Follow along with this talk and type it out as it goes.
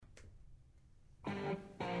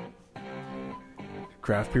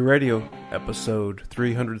Craft Beer Radio, episode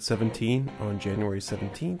 317 on January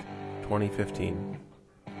 17th, 2015.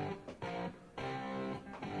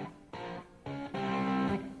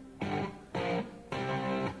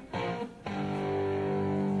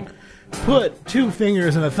 Put two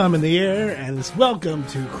fingers and a thumb in the air, and welcome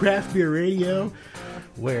to Craft Beer Radio,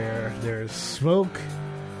 where there's smoke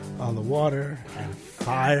on the water and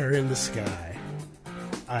fire in the sky.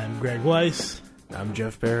 I'm Greg Weiss. I'm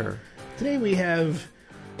Jeff Bear. Today we have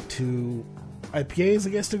two IPAs,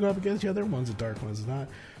 I guess, to go up against each other. One's a dark, one's not.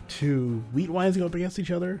 Two wheat wines to go up against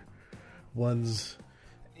each other. One's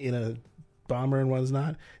in a bomber and one's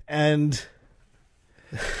not. And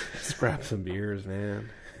Scrap some beers,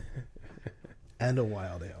 man. and a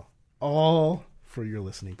wild ale. All for your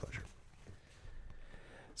listening pleasure.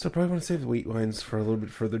 So I probably want to save the wheat wines for a little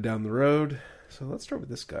bit further down the road. So let's start with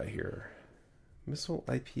this guy here. Missile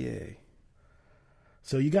IPA.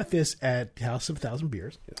 So you got this at House of 1,000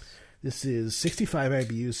 Beers. Yes. This is 65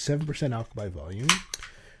 IBUs, 7% alcohol by volume.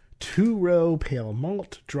 2-row pale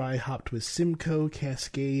malt, dry hopped with Simcoe,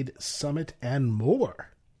 Cascade, Summit, and more.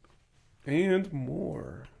 And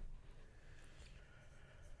more.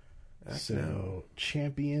 So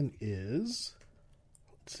champion is,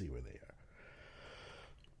 let's see where they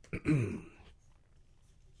are.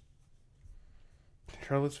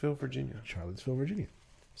 Charlottesville, Virginia. Charlottesville, Virginia.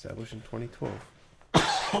 Established in 2012.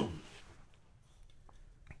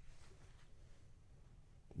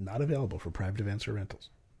 Not available for private events or rentals.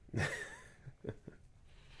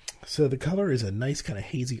 So the color is a nice kind of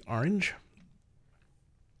hazy orange.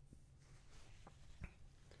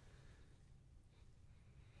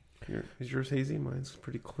 Is yours hazy? Mine's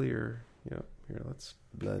pretty clear. Yep. Here, let's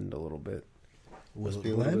blend a little bit. Will it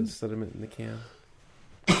be a little bit blend? of sediment in the can.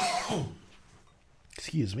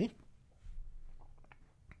 Excuse me.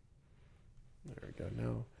 There we go.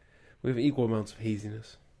 Now we have equal amounts of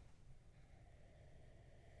haziness.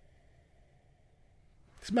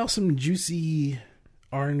 Smell some juicy,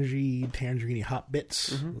 orangey, tangerine hop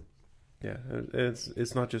bits. Mm-hmm. Yeah,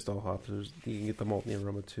 it's not just all hops. You can get the malt and the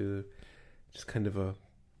aroma too. Just kind of a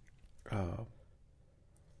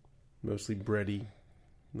mostly bready,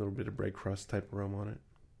 a little bit of bread crust type aroma on it.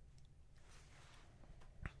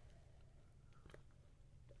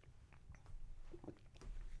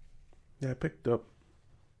 Yeah, I picked up.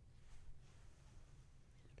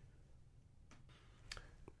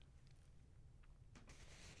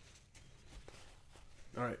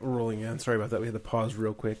 All right, we're rolling in. Sorry about that. We had to pause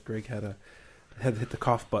real quick. Greg had to hit the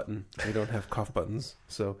cough button. We don't have cough buttons,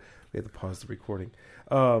 so we had to pause the recording.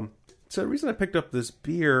 So the reason I picked up this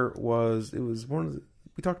beer was it was one of the,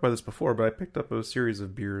 we talked about this before, but I picked up a series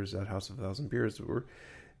of beers at House of 1,000 Beers that were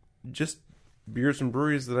just beers from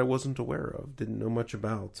breweries that I wasn't aware of, didn't know much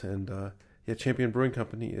about, and yeah, Champion Brewing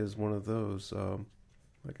Company is one of those.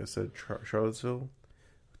 Like I said, Charlottesville,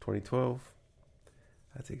 2012.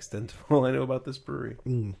 That's the extent of all I know about this brewery.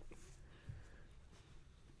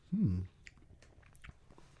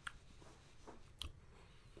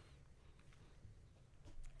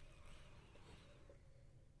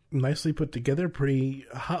 Nicely put together, pretty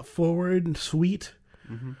hop forward and sweet.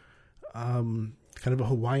 Mm-hmm. Kind of a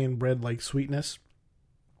Hawaiian bread like sweetness.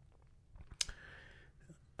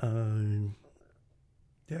 Yeah,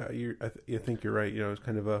 I think you're right. You know, it's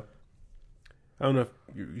kind of a. I don't know if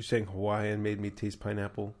you're saying Hawaiian made me taste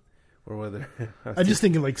pineapple, or whether I'm just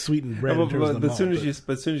thinking like sweetened bread. But as soon as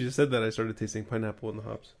you said that, I started tasting pineapple in the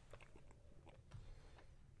hops.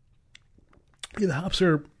 Yeah, the hops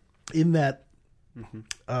are in that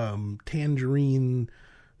tangerine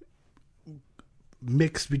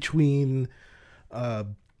mix between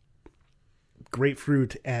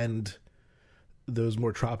grapefruit and those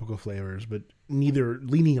more tropical flavors, but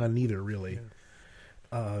leaning on neither really. Yeah.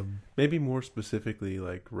 Maybe more specifically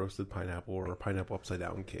like roasted pineapple or pineapple upside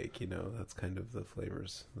down cake. You know, that's kind of the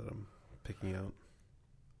flavors that I'm picking out.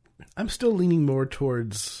 I'm still leaning more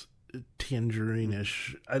towards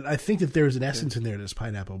tangerine-ish. I think that there's an essence in there that's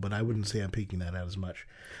pineapple, but I wouldn't say I'm picking that out as much.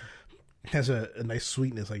 It has a nice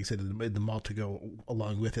sweetness, like I said, in the malt to go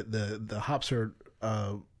along with it. The hops are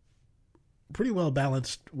pretty well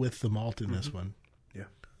balanced with the malt in this one. Yeah.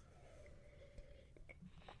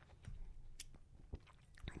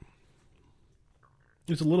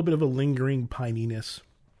 There's a little bit of a lingering pininess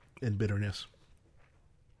and bitterness.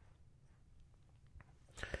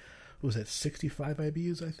 What was that, 65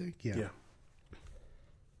 IBUs, I think? Yeah.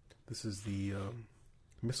 This is the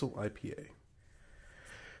Missile IPA.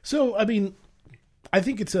 So, I mean, I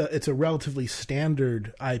think it's a relatively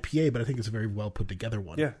standard IPA, but I think it's a very well put together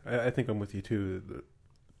one. Yeah, I think I'm with you too.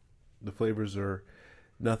 The flavors are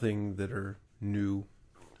nothing that are new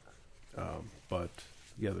But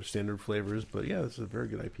yeah, there's standard flavors. But yeah, this is a very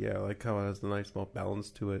good IPA. I like how it has the nice malt balance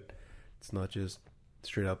to it. It's not just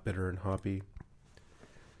straight out bitter and hoppy.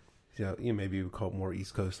 Yeah, maybe you would call it more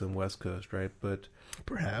East Coast than West Coast, right? But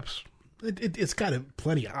perhaps it's got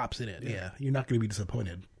plenty of hops in it. Yeah, you're not going to be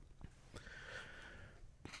disappointed.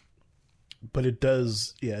 But it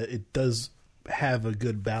does have a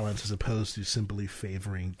good balance as opposed to simply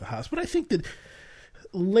favoring the hops. But I think that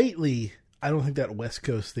lately, I don't think that West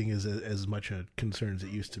Coast thing is as much a concern as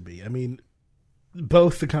it used to be. I mean,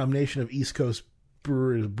 both the combination of East Coast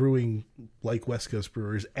brewers brewing like West Coast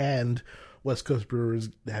brewers and West Coast brewers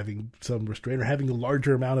having some restraint or having a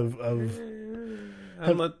larger amount of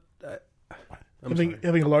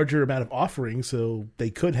having a larger amount of offerings, so they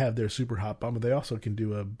could have their super hot bomb, but they also can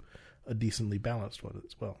do a decently balanced one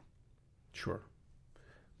as well. Sure.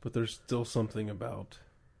 But there's still something about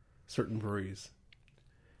certain breweries.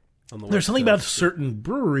 There's something about certain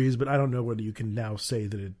breweries, but I don't know whether you can now say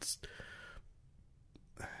that it's...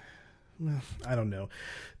 Well, I don't know.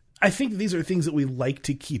 I think these are things that we like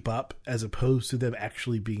to keep up as opposed to them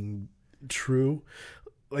actually being true.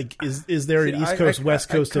 Like, is there an East Coast, West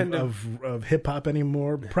Coast of hip-hop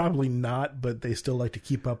anymore? Probably not, but they still like to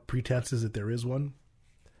keep up pretenses that there is one.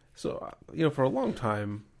 So, for a long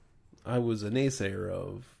time, I was a naysayer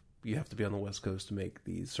of you have to be on the West Coast to make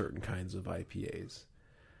these certain kinds of IPAs.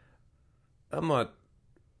 I'm not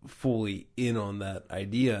fully in on that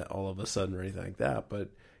idea all of a sudden or anything like that,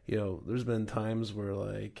 but, there's been times where,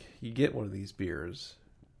 like, you get one of these beers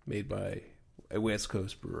made by a West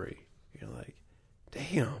Coast brewery. You're like,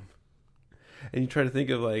 damn. And you try to think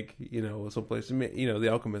of, like, someplace, the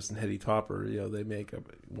Alchemist and Hetty Topper, they make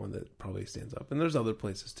one that probably stands up. And there's other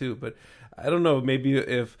places too, but I don't know,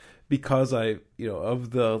 maybe because I,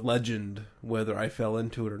 of the legend, whether I fell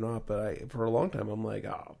into it or not, but for a long time, I'm like,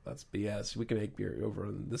 oh, that's BS. We can make beer over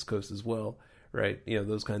on this coast as well, right?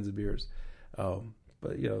 Those kinds of beers.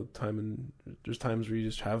 But, there's times where you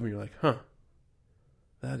just have them and you're like, huh,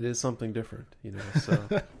 that is something different, so.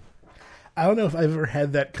 I don't know if I've ever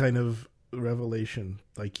had that kind of revelation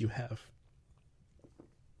like you have.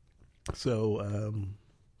 So,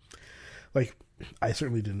 I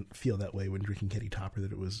certainly didn't feel that way when drinking Hetty Topper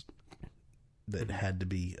that it had to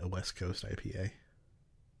be a West Coast IPA.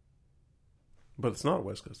 But it's not a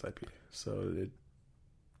West Coast IPA, so it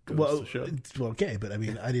goes to show. Well, okay, but I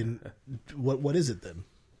mean, I didn't. What is it then?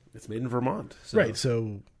 It's made in Vermont, so. Right?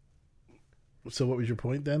 So what was your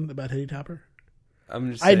point then about Hetty Topper?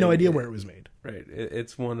 I'm just I had no idea where it was made. Right.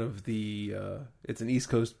 It's one of the... it's an East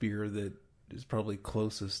Coast beer that is probably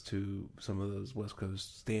closest to some of those West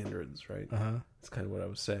Coast standards, right? Uh-huh. That's kind of what I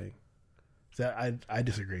was saying. I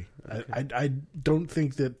disagree. Okay. I don't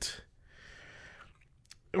think that...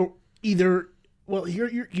 Either... Well,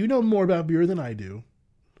 you know more about beer than I do.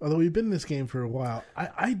 Although we've been in this game for a while.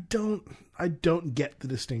 I don't get the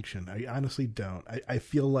distinction. I honestly don't. I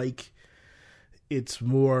feel like... It's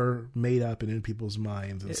more made up and in people's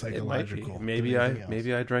minds and psychological. Maybe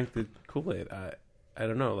I drank the Kool-Aid. I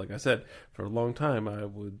don't know. Like I said, for a long time I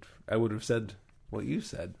would have said what you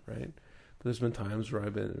said, right? But there's been times where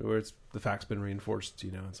the fact's been reinforced.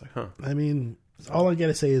 It's like, huh. I mean, all I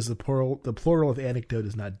gotta say is the plural of anecdote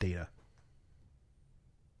is not data.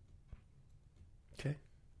 Okay.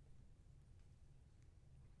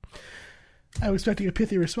 I was expecting a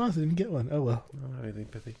pithy response. I didn't get one. Oh well. I don't have anything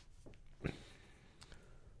pithy.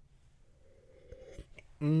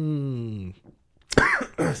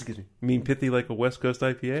 Excuse me. You mean pithy like a West Coast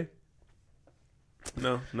IPA?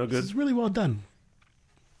 No good. This is really well done.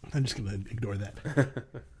 I'm just going to ignore that.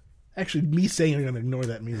 Actually, me saying I'm going to ignore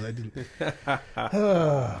that means I didn't.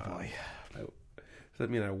 Oh, boy. Does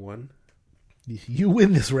that mean I won? You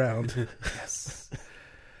win this round. Yes.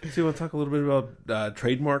 So you want to talk a little bit about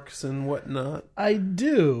trademarks and whatnot? I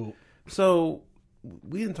do. So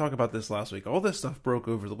we didn't talk about this last week. All this stuff broke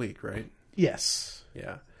over the week, right? Yes.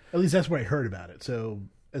 Yeah. At least that's where I heard about it. So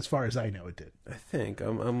as far as I know, it did. I think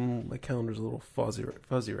my calendar's a little fuzzy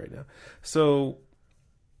right now. So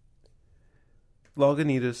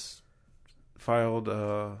Lagunitas filed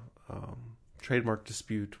a trademark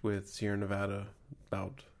dispute with Sierra Nevada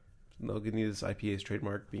about Lagunitas IPA's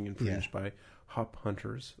trademark being infringed by Hop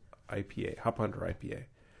Hunter IPA,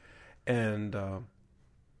 and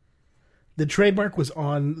the trademark was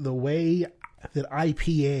on the way that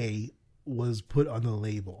IPA was put on the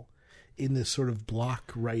label in this sort of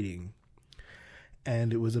block writing,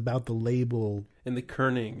 and it was about the label and the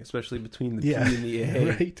kerning, especially between the P and the A,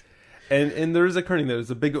 right? And there is a kerning.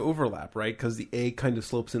 There's a big overlap, right? Because the A kind of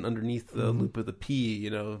slopes in underneath the loop of the P,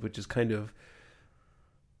 which is kind of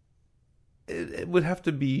it would have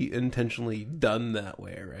to be intentionally done that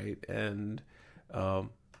way, right? And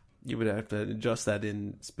you would have to adjust that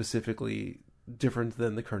in specifically different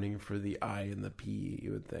than the kerning for the I and the P.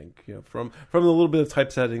 You would think, from the little bit of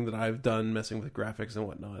typesetting that I've done, messing with graphics and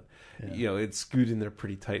whatnot, it's skewed in there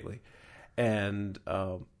pretty tightly. And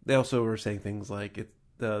they also were saying things like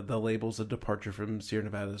the label's a departure from Sierra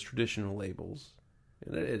Nevada's traditional labels,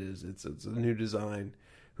 and it is. It's a new design.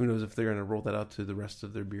 Who knows if they're going to roll that out to the rest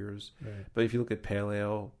of their beers? Right. But if you look at Pale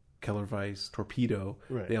Ale, Kellerweiss, Torpedo,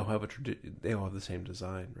 Right. they all have they all have the same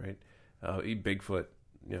design, right? Bigfoot,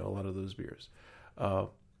 a lot of those beers.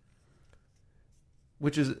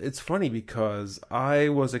 Which is, it's funny because I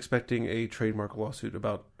was expecting a trademark lawsuit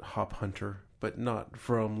about Hop Hunter, but not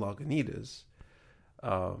from Lagunitas.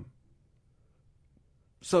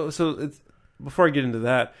 So it's, before I get into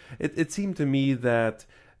that, it seemed to me that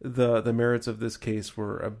the merits of this case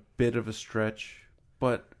were a bit of a stretch,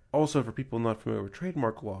 but also for people not familiar with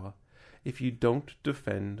trademark law, if you don't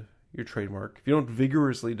defend your trademark, if you don't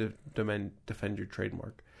vigorously defend your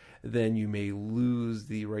trademark, then you may lose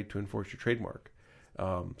the right to enforce your trademark.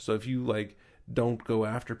 So if you don't go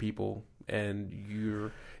after people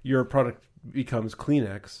and your product becomes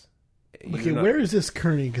Kleenex. Okay, where is this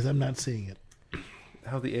kerning? Because I'm not seeing it.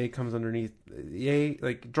 How the A comes underneath the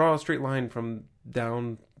A, draw a straight line from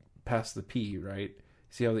down past the P, right?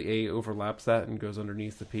 See how the A overlaps that and goes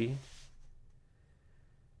underneath the P?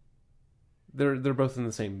 They're both in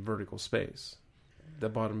the same vertical space. The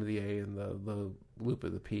bottom of the A and the loop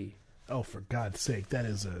of the P. Oh, for God's sake, that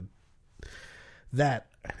is that.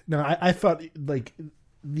 No, I thought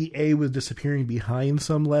the A was disappearing behind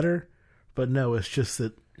some letter, but no, it's just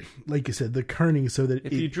that, like you said, the kerning so that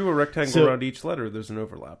if you drew a rectangle around each letter, there's an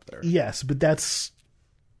overlap there. Yes, but that's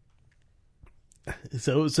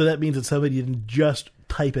so that means that somebody didn't just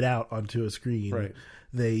type it out onto a screen. Right.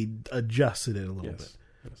 They adjusted it a little bit.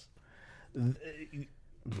 Yes.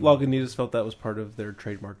 Lagunitas felt that was part of their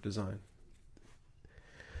trademark design.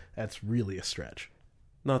 That's really a stretch.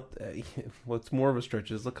 Not what's more of a stretch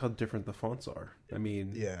is look how different the fonts are. I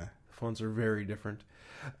mean, yeah, the fonts are very different.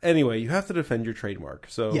 Anyway, you have to defend your trademark.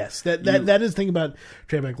 So yes, that is the thing about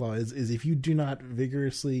trademark law is if you do not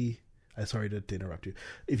vigorously, I'm sorry to interrupt you.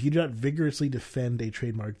 If you do not vigorously defend a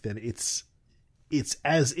trademark, then it's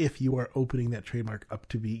as if you are opening that trademark up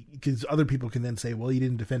to be, because other people can then say, well, you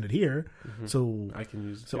didn't defend it here, so I can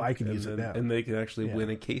use it. So I can use it now, and they can actually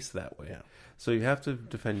win a case that way. Yeah. So you have to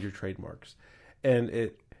defend your trademarks, and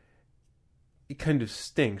it kind of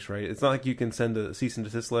stinks, right? It's not like you can send a cease and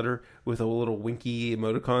desist letter with a little winky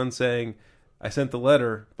emoticon saying, I sent the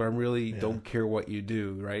letter, but I really don't care what you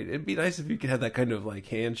do, right? It'd be nice if you could have that kind of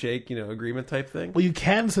handshake, agreement type thing. Well, you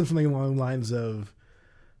can send something along the lines of,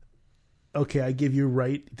 okay, I give you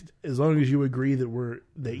right, as long as you agree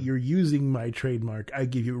that you're using my trademark, I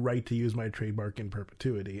give you right to use my trademark in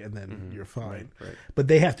perpetuity, and then you're fine. Right. But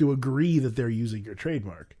they have to agree that they're using your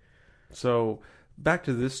trademark. So back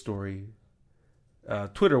to this story,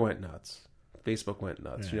 Twitter went nuts. Facebook went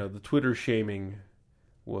nuts. Yeah. The Twitter shaming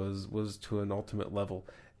was to an ultimate level.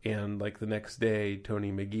 And the next day,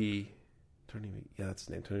 Tony McGee, that's his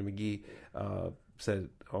name, Tony McGee, said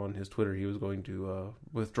on his Twitter he was going to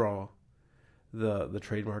withdraw the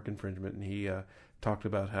trademark infringement, and he talked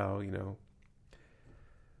about how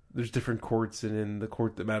there's different courts, and in the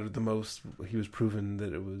court that mattered the most, he was proven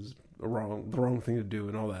that it was the wrong thing to do,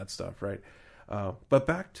 and all that stuff, right? But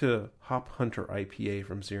back to Hop Hunter IPA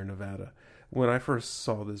from Sierra Nevada. When I first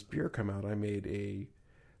saw this beer come out, I made a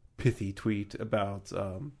pithy tweet about,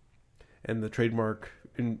 and the trademark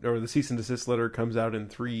or the cease and desist letter comes out in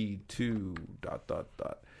 3, 2, ...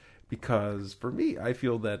 Because for me, I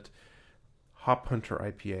feel that Hop Hunter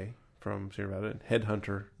IPA from Sierra Nevada and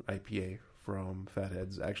Headhunter IPA from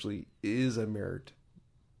Fatheads actually is a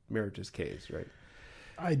meritorious case, right?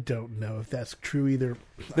 I don't know if that's true either.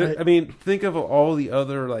 I mean, think of all the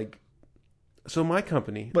other so my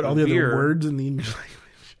company, but all the other words in the English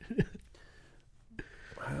language.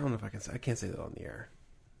 I don't know if I can say. I can't say that on the air.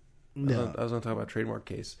 No, I was going to talk about trademark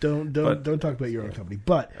case. Don't talk about your own company.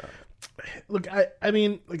 But look, I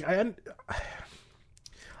mean, I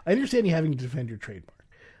understand you having to defend your trademark.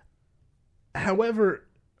 However,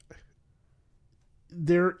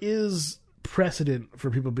 there is precedent for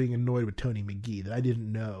people being annoyed with Tony McGee that I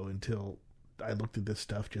didn't know until I looked at this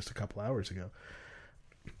stuff just a couple hours ago.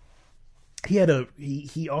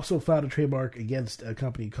 He also filed a trademark against a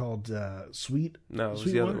company called Sweet. No, it was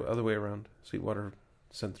the other way around. Sweetwater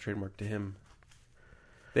sent the trademark to him.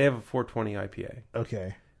 They have a 420 IPA.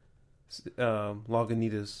 Okay.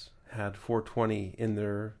 Lagunitas had 420 in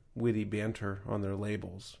their witty banter on their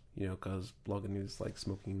labels, because Lagunitas like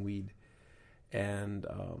smoking weed. And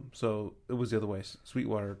so it was the other way.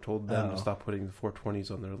 Sweetwater told them to stop putting the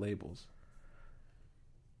 420s on their labels.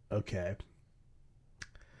 Okay.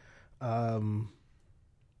 All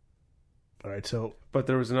right, so... But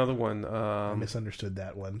there was another one. I misunderstood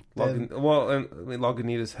that one.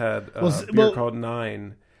 Lagunitas had a beer called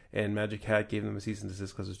 9, and Magic Hat gave them a cease and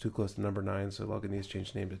desist because it was too close to number 9, so Lagunitas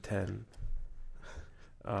changed the name to 10.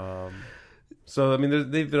 So, I mean,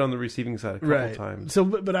 they've been on the receiving side a couple times. So,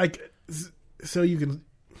 so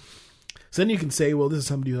then you can say, well, this is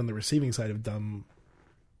somebody who's on the receiving side of dumb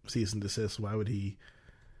cease and desist. Why would he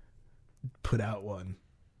put out one?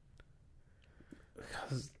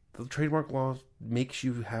 Because the trademark law makes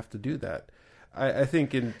you have to do that. I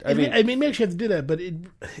think it makes you have to do that, but it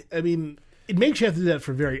makes you have to do that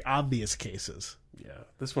for very obvious cases. Yeah,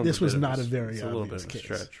 this was not a very obvious case. A little bit of a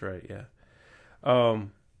stretch, right? Yeah.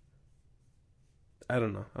 I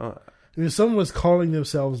don't know. If someone was calling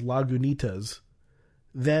themselves Lagunitas,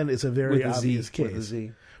 then it's a very obvious case. With a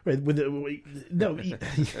Z. Right?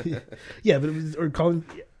 Yeah, but or calling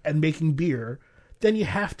and making beer, then you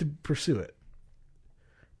have to pursue it.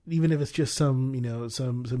 Even if it's just some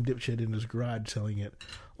dipshit in his garage selling it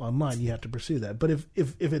online, you have to pursue that. But if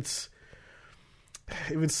it's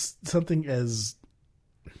something as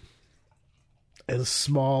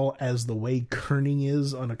small as the way kerning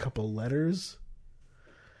is on a couple letters,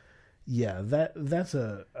 yeah, that's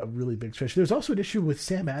a really big stretch. There's also an issue with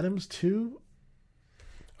Sam Adams too.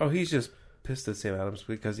 Oh, he's just pissed at Sam Adams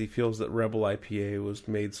because he feels that Rebel IPA was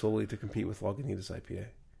made solely to compete with Lagunitas IPA.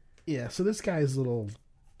 Yeah, so this guy's a little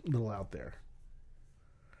out there.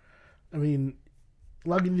 I mean,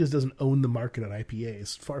 Lagunitas doesn't own the market on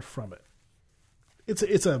IPAs. Far from it.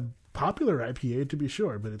 It's a popular IPA to be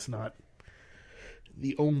sure, but it's not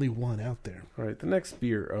the only one out there. All right, the next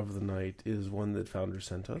beer of the night is one that Founders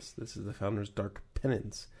sent us. This is the Founders Dark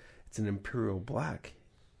Penance. It's an Imperial Black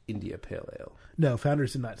India Pale Ale. No,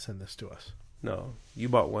 Founders did not send this to us. No, you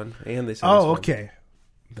bought one, and they sent us one. Oh, okay.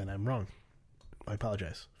 Then I'm wrong. I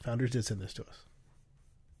apologize. Founders did send this to us.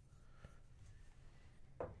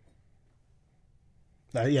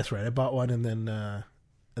 Yes, right. I bought one, and then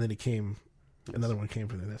it came. Yes. Another one came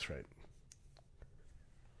from there. That's right.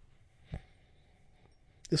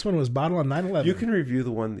 This one was bottled on 9/11. You can review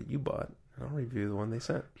the one that you bought. I'll review the one they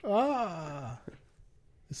sent.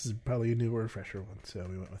 This is probably a new refresher one, so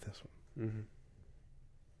we went with this one. Mm-hmm.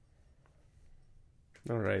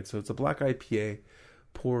 All right, so it's a black IPA.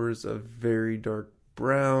 Pours a very dark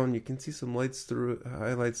brown. You can see some lights through it,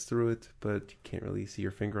 highlights through it, but you can't really see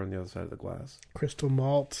your finger on the other side of the glass. Crystal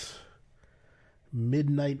malt,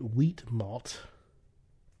 midnight wheat malt,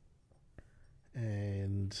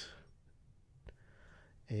 and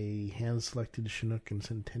a hand-selected Chinook and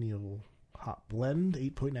Centennial hop blend,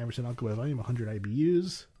 8.9% alcohol by volume, 100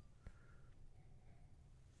 IBUs.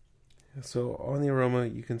 So on the aroma,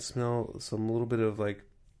 you can smell some little bit of like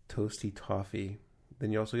toasty toffee.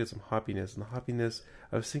 Then you also get some hoppiness. And the hoppiness,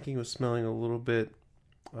 I was thinking was smelling a little bit,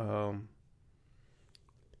 it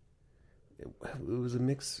was a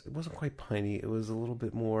mix. It wasn't quite piney. It was a little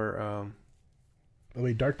bit more... By the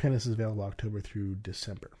way, Dark Penance is available October through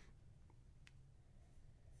December.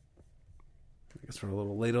 I guess we're a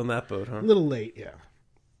little late on that boat, huh? A little late, yeah.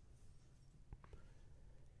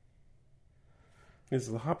 As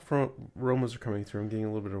the hop aromas are coming through, I'm getting a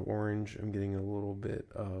little bit of orange. I'm getting a little bit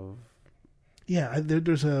of... Yeah,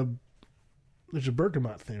 there's a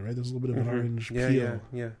bergamot thing, right? There's a little bit of an orange peel.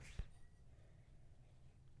 Yeah.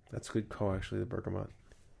 That's a good call, actually, the bergamot.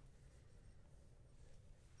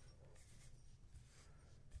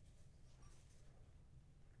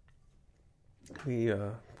 We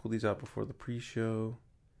pulled these out before the pre-show.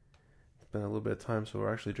 It's been a little bit of time, so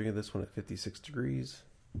we're actually drinking this one at 56 degrees.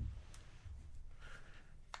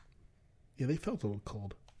 Yeah, they felt a little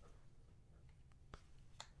cold.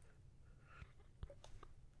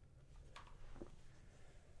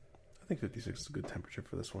 I think 56 is a good temperature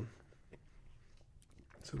for this one.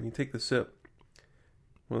 So when you take the sip,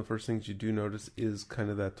 one of the first things you do notice is kind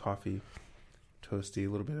of that toffee, toasty, a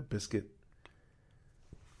little bit of biscuit.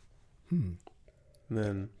 And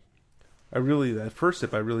then that first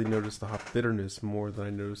sip, I really noticed the hop bitterness more than I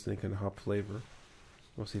noticed any kind of hop flavor.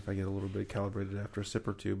 We'll see if I get a little bit calibrated after a sip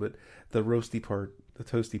or two, but the roasty part, the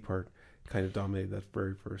toasty part, kind of dominated that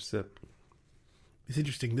very first sip. It's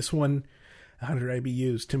interesting. This one, 100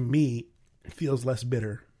 IBUs, to me, feels less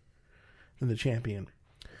bitter than the Champion.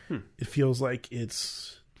 It feels like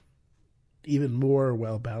it's even more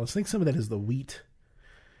well balanced. I think some of that is the wheat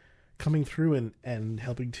coming through and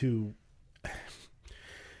helping to...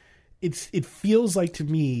 It feels like to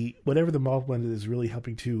me, whatever the malt blend is really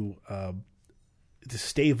helping to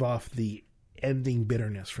stave off the ending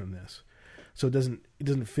bitterness from this, so it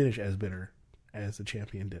doesn't finish as bitter as the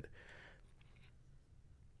Champion did.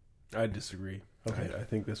 I disagree. Okay. I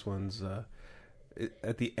think this one's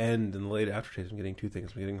at the end and the late aftertaste. I'm getting two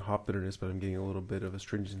things. I'm getting hop bitterness, but I'm getting a little bit of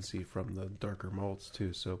astringency from the darker malts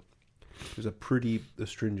too. So there's a pretty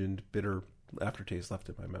astringent, bitter aftertaste left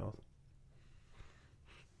in my mouth.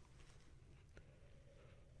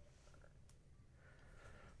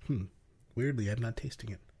 Weirdly, I'm not tasting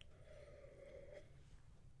it.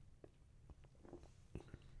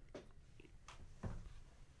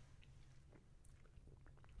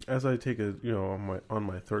 As I take on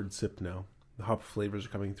my third sip now, the hop flavors are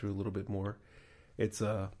coming through a little bit more. It's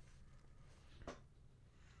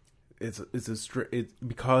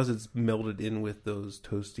because it's melded in with those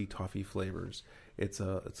toasty toffee flavors. It's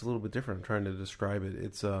a little bit different. I'm trying to describe it.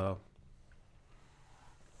 It's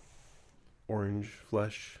orange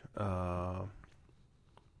flesh,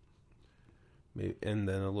 maybe, and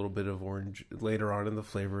then a little bit of orange later on in the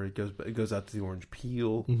flavor. It goes out to the orange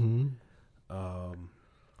peel. Mm-hmm.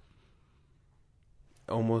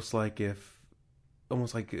 It almost tastes like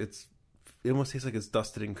it's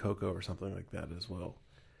dusted in cocoa or something like that as well.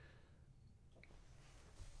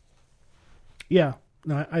 Yeah,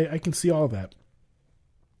 no, I can see all of that.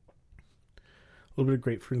 A little bit of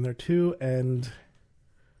grapefruit in there too, and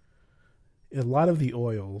a lot of the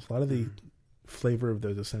oils, a lot of the flavor of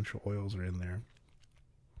those essential oils are in there.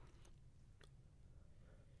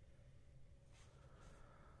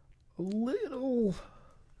 A little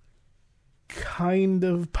kind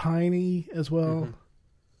of piney as well. Mm-hmm.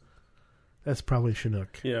 That's probably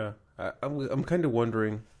Chinook. Yeah, I'm kind of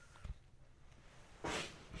wondering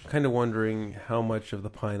how much of the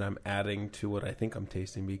pine I'm adding to what I think I'm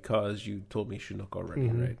tasting, because you told me Chinook already,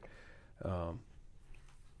 mm-hmm. right?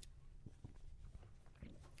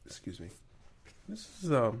 Excuse me. This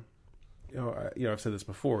is I've said this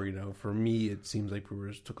before. For me, it seems like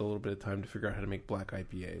brewers took a little bit of time to figure out how to make black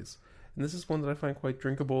IPAs. And this is one that I find quite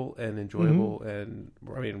drinkable and enjoyable, mm-hmm. and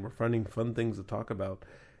I mean, we're finding fun things to talk about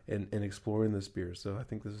and exploring this beer. So I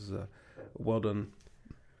think this is a well done,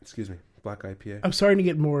 black IPA. I'm starting to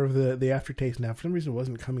get more of the aftertaste now. For some reason, it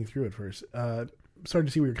wasn't coming through at first. Starting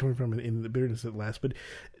to see where you're coming from in the bitterness at last, but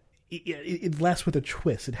it lasts with a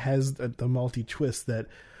twist. It has the malty twist that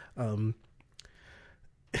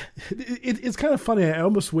it's kind of funny. I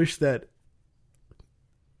almost wish that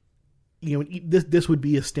this would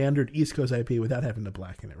be a standard East Coast IPA without having the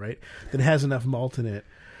black in it, right? That has enough malt in it,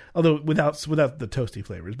 although without the toasty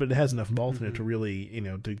flavors, but it has enough malt mm-hmm. in it to really,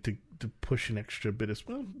 to push an extra bit of.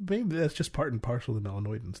 Well, maybe that's just part and parcel of the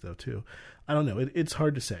melanoidins, though, too. I don't know. It's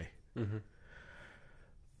hard to say, mm-hmm.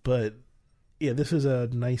 but yeah, this is a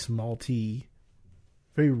nice malty,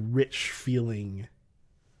 very rich feeling.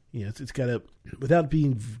 It's got without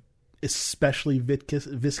being especially viscous,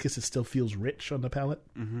 it still feels rich on the palate.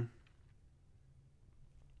 Mm-hmm.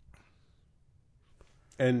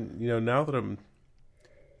 And, now that I'm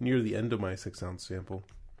near the end of my 6-ounce sample,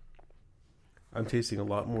 I'm tasting a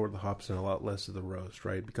lot more of the hops and a lot less of the roast,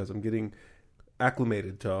 right? Because I'm getting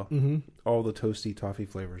acclimated to mm-hmm. all the toasty toffee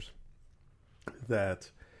flavors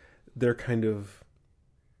that they're kind of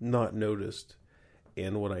not noticed.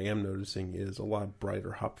 And what I am noticing is a lot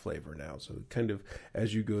brighter hop flavor now. So kind of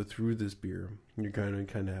as you go through this beer, you're kind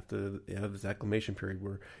of have to have this acclimation period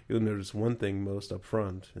where you'll notice one thing most up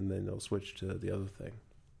front, and then you'll switch to the other thing.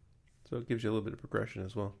 So it gives you a little bit of progression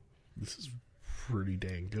as well. This is pretty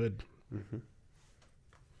dang good. Mm-hmm.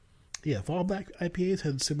 Yeah, if all black IPAs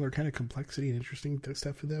had similar kind of complexity and interesting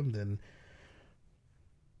stuff to them, then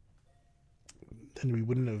we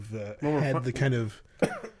wouldn't have had the kind of...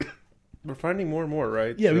 We're finding more and more,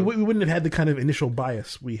 right? Yeah, so... we wouldn't have had the kind of initial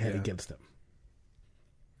bias we had against them.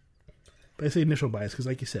 But I say initial bias because,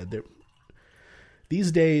 like you said,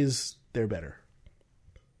 these days, they're better.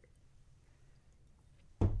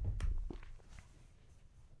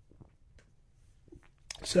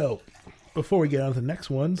 So, before we get on to the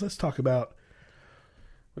next ones, let's talk about...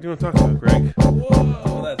 What do you want to talk about, Greg?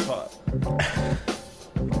 Whoa, that's hot.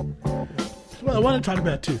 Well, I want to talk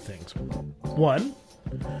about two things. One,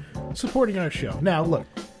 supporting our show. Now, look,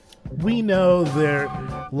 we know there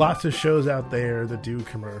are lots of shows out there that do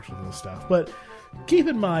commercials and stuff, but keep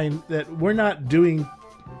in mind that we're not doing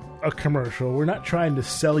a commercial. We're not trying to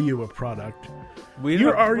sell you a product.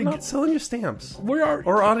 We're not selling you stamps. Or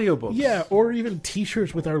audiobooks. Yeah, or even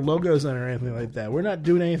T-shirts with our logos on or anything like that. We're not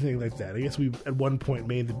doing anything like that. I guess we at one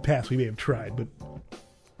point in the past we may have tried, but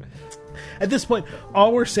at this point,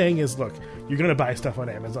 all we're saying is, look, you're going to buy stuff on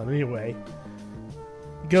Amazon anyway.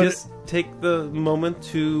 Just take the moment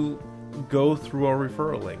to go through our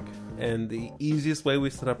referral link And the easiest way we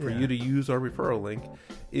set up for you to use our referral link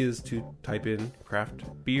is to type in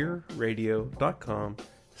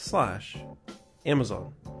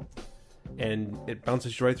craftbeerradio.com/Amazon. And it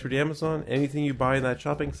bounces you right through to Amazon. Anything you buy in that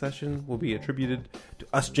shopping session will be attributed to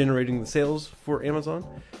us generating the sales for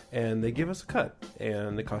Amazon. And they give us a cut.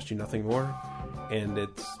 And it costs you nothing more. And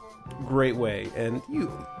it's a great way. And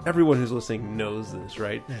everyone who's listening knows this,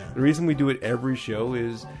 right? Yeah. The reason we do it every show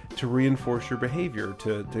is to reinforce your behavior.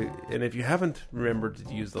 And if you haven't remembered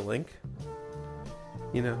to use the link,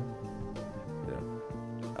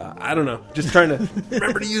 I don't know. Just trying to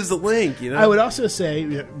remember to use the link. I would also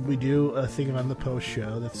say we do a thing on the post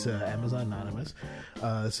show that's Amazon Anonymous.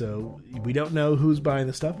 So we don't know who's buying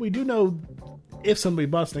the stuff. We do know if somebody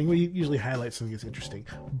bought something. We usually highlight something that's interesting.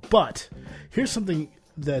 But here's something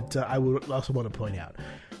that I would also want to point out.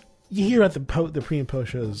 You hear about the pre and post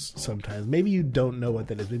shows sometimes. Maybe you don't know what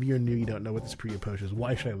that is. Maybe you're new. You don't know what this pre and post is.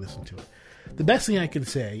 Why should I listen to it? The best thing I can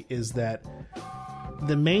say is that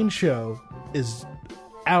the main show is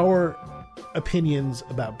our opinions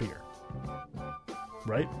about beer,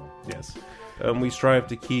 right? Yes. We strive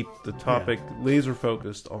to keep the topic laser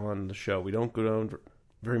focused on the show. We don't go down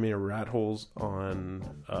very many rat holes on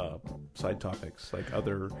side topics like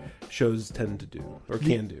other shows tend to do or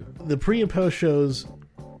can do. The pre and post shows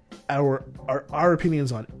are our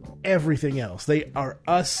opinions on everything else. They are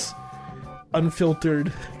us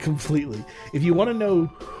unfiltered completely. If you want to know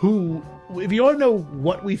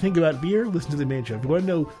what we think about beer, listen to the main show. If you want to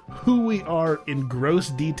know who we are in gross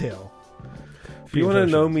detail, if you want to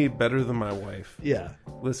know me better than my wife, yeah,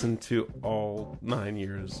 listen to all 9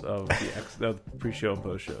 years of the pre-show and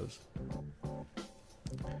post shows.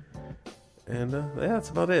 And that's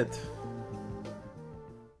about it.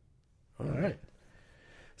 All right.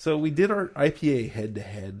 So we did our IPA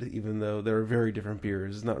head-to-head, even though they're very different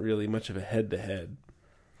beers. It's not really much of a head-to-head.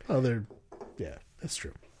 Oh, that's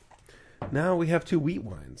true. Now we have two wheat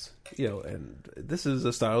wines, and this is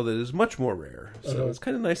a style that is much more rare. So it's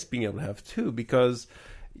kind of nice being able to have two because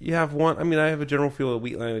you have one. I mean, I have a general feel of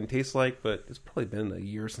wheat wine tastes like, but it's probably been a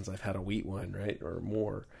year since I've had a wheat wine, right, or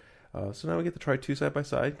more. So now we get to try two side by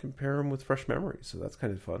side, compare them with fresh memories. So that's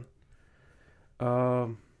kind of fun.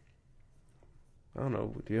 I don't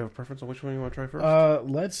know. Do you have a preference on which one you want to try first?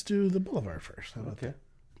 Let's do the Boulevard first. How about that?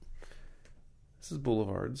 This is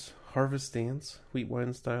Boulevard's Harvest Dance Wheat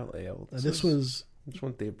Wine Style Ale. This one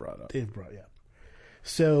Dave brought up.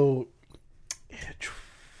 So,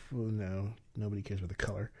 no, nobody cares about the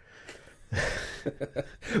color.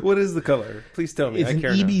 What is the color? Please tell me. It's I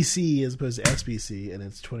care an EBC as opposed to SBC, and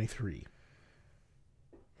it's 23.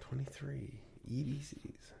 23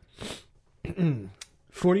 EBCs.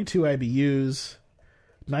 42 IBUs,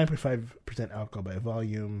 9.5% alcohol by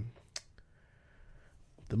volume.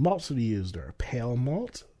 The malts that are used are pale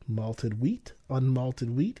malt, malted wheat,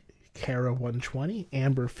 unmalted wheat, Cara 120,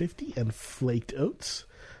 Amber 50, and flaked oats.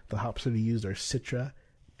 The hops that are used are Citra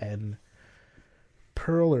and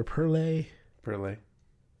Pearl or Perle. Perle.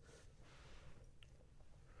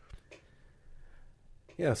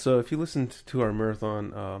 Yeah, so if you listened to our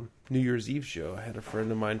marathon New Year's Eve show, I had a friend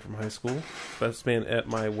of mine from high school, best man at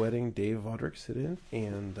my wedding, Dave Vodrick, sit in,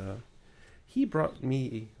 and he brought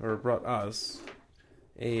us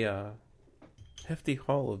a hefty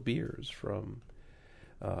haul of beers from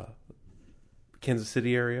Kansas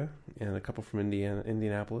City area and a couple from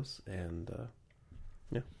Indianapolis, and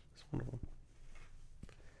it's wonderful.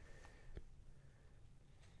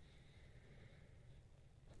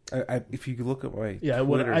 If you look at my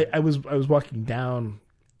Twitter, I was walking down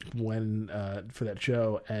when for that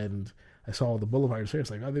show, and I saw the Boulevard there.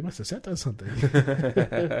 It's like, oh, they must have sent us something.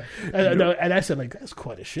 and I said, like, that's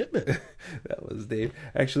quite a shipment. That was Dave.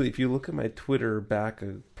 Actually, if you look at my Twitter back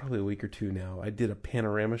probably a week or two now, I did a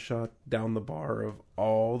panorama shot down the bar of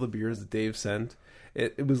all the beers that Dave sent.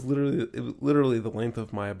 It was literally the length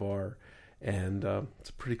of my bar, and it's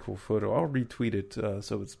a pretty cool photo. I'll retweet it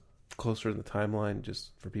so it's closer in the timeline,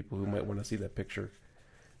 just for people who might want to see that picture.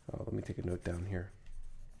 Let me take a note down here.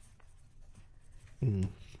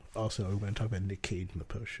 Also, we're going to talk about Nick Cage in the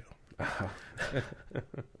post show.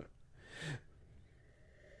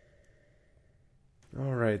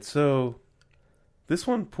 All right, so this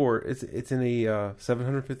one it's in a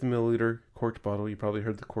 750 milliliter corked bottle. You probably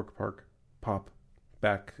heard the cork pop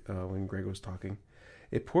back when Greg was talking.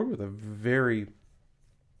 It poured with a very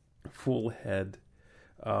full head.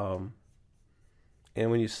 And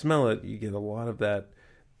when you smell it, you get a lot of that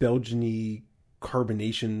Belgian-y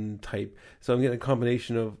carbonation type. So I'm getting a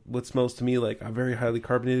combination of what smells to me like a very highly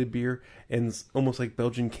carbonated beer and almost like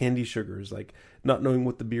Belgian candy sugars, like not knowing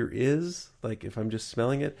what the beer is. Like if I'm just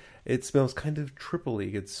smelling it, it smells kind of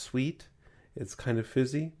triple-y. It's sweet. It's kind of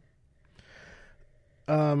fizzy.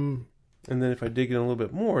 And then if I dig in a little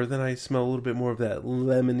bit more, then I smell a little bit more of that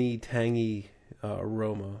lemony, tangy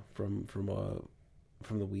aroma from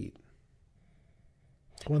the wheat.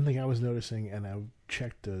 One thing I was noticing, and I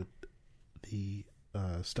checked the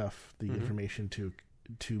stuff, the information to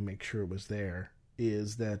make sure it was there,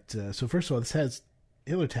 is that so first of all, this has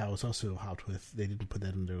Hallertau is also hopped with. They didn't put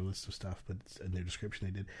that in their list of stuff, but it's in their description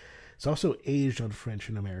they did. It's also aged on French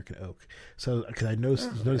and American oak. So because I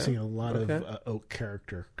was noticing a lot of oak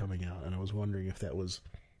character coming out, and I was wondering if that was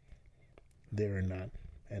there or not,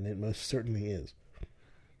 and it most certainly is,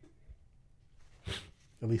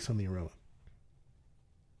 at least on the aroma.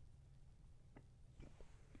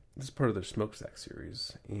 This is part of their Smokestack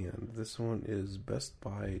series, and this one is Best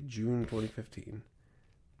by June 2015.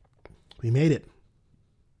 We made it.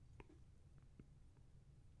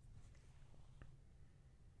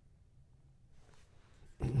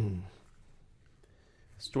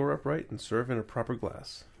 Store upright and serve in a proper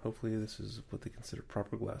glass. Hopefully this is what they consider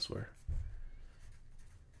proper glassware.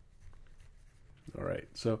 All right,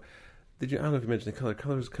 so I don't know if you mentioned the color.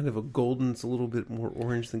 Color is kind of a golden. It's a little bit more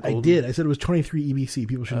orange than golden. I did. I said it was 23 EBC.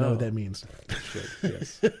 People should know what that means.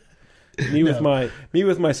 Yes. me with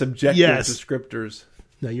my subjective descriptors.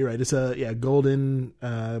 No, you're right. It's a golden,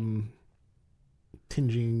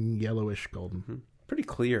 tinging yellowish golden. Mm-hmm. Pretty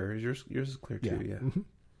clear. Yours is clear too. Yeah. Mm-hmm.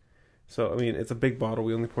 So I mean, it's a big bottle.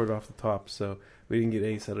 We only poured it off the top, so we didn't get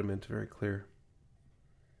any sediment. Very clear.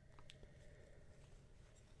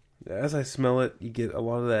 As I smell it, you get a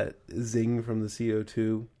lot of that zing from the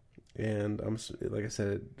CO2, and like I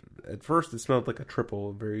said, at first it smelled like a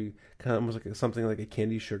triple, very kind of almost like something like a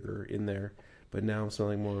candy sugar in there, but now I'm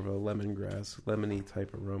smelling more of a lemongrass, lemony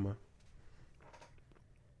type aroma.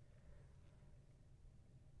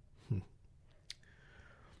 A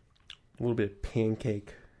little bit of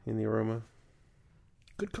pancake in the aroma.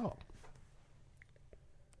 Good call.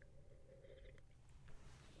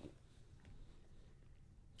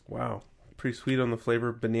 Wow. Pretty sweet on the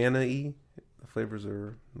flavor. Banana-y. The flavors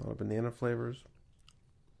are a lot of banana flavors.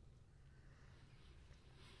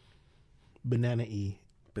 Banana-y.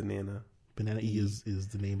 Banana. Banana-y is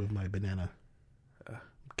the name of my banana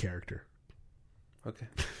character. Okay.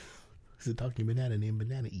 It's a talking banana named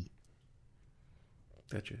Banana-y.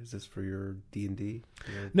 Gotcha. Is this for your D&D?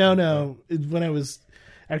 No. When I was...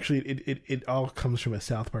 Actually, it all comes from a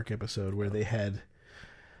South Park episode where they had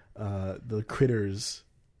the critters...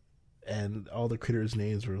 And all the critters'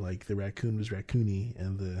 names were like the raccoon was Raccoony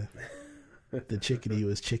and the chickadee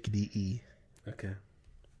was Chickadee-y. Okay.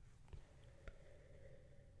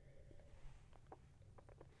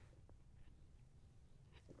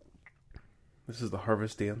 This is the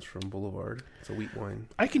Harvest Dance from Boulevard. It's a wheat wine.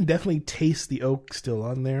 I can definitely taste the oak still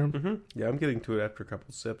on there. Mm-hmm. Yeah, I'm getting to it after a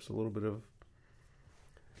couple sips. A little bit of...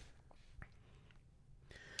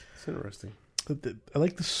 It's interesting. I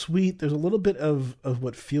like the sweet. There's a little bit of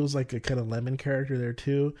what feels like a kind of lemon character there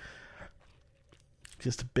too.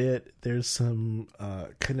 Just a bit. There's some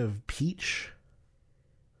kind of peach.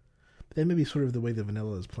 But then maybe sort of the way the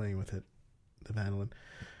vanilla is playing with it. The vanillin.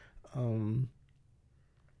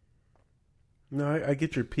 No, I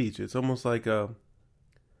get your peach. It's almost like how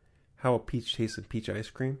a peach tastes in peach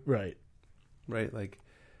ice cream. Right. Right? Like,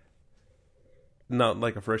 not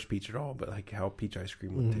like a fresh peach at all, but like how peach ice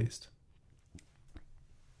cream would taste.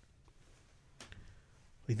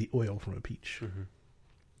 Like the oil from a peach. Mm-hmm.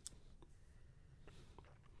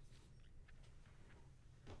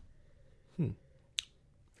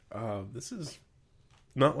 This is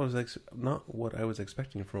not what I was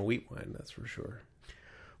expecting from a wheat wine. That's for sure.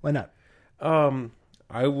 Why not?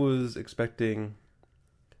 I was expecting.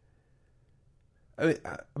 I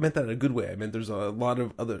meant that in a good way. I meant there's a lot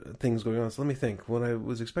of other things going on. So let me think. What I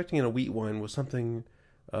was expecting in a wheat wine was something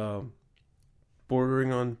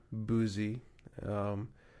bordering on boozy.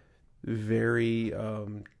 Very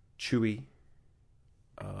chewy.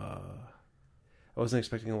 I wasn't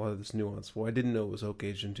expecting a lot of this nuance. Well, I didn't know it was oak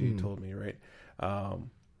aged until you told me, right? I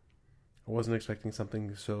wasn't expecting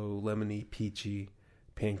something so lemony, peachy,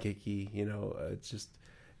 pancakey. It's just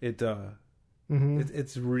it's a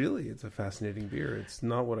fascinating beer. It's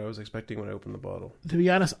not what I was expecting when I opened the bottle. To be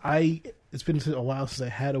honest, it's been a while since I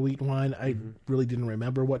had a wheat wine. I really didn't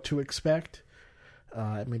remember what to expect.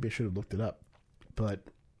 Maybe I should have looked it up. But,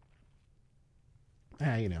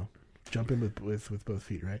 jump in with both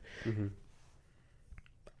feet, right? Mm-hmm.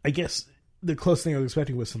 I guess the closest thing I was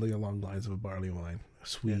expecting was something along the lines of a barley wine,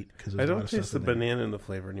 sweet. Because I don't taste the banana in the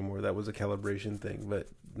flavor anymore. That was a calibration thing, but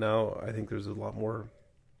now I think there's a lot more.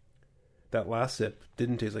 That last sip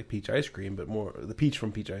didn't taste like peach ice cream, but more the peach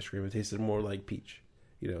from peach ice cream. It tasted more like peach.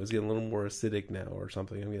 It's getting a little more acidic now or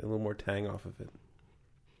something. I'm getting a little more tang off of it.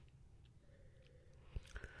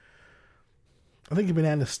 I think the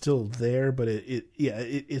banana's still there, but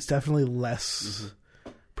it's definitely less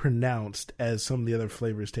pronounced as some of the other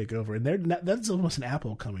flavors take over. And that's almost an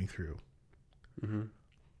apple coming through. Mm-hmm.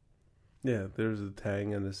 Yeah, there's a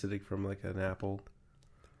tang and acidic from like an apple.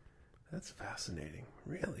 That's fascinating.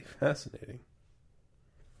 Really fascinating.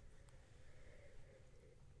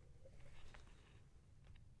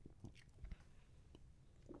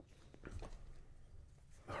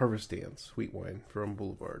 Harvest Dance sweet wine from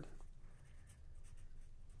Boulevard.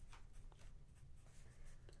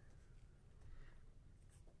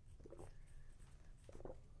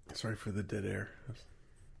 Sorry for the dead air.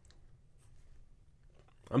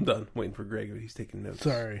 I'm done waiting for Greg, but he's taking notes.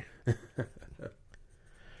 Sorry.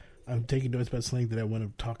 I'm taking notes about something that I want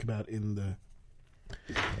to talk about in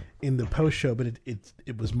the post show, but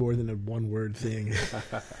it was more than a one word thing.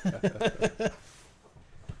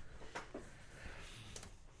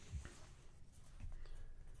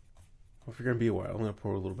 Well, if you're gonna be a while, I'm gonna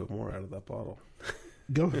pour a little bit more out of that bottle.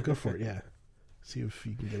 Go for it, yeah. See if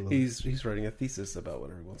you can get a little. He's writing a thesis about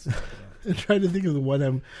whatever he wants to talk about. I'm trying to think of the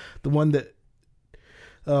one that.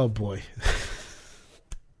 Oh boy.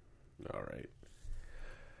 All right.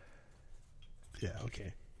 Yeah.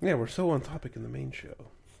 Okay. Yeah, we're so on topic in the main show,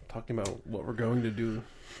 talking about what we're going to do,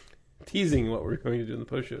 teasing what we're going to do in the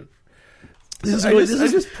post show. I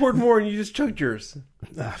just poured more and you just chugged yours.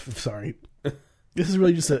 I'm sorry. This is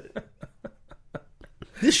really just a.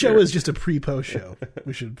 This show is just a pre-post show.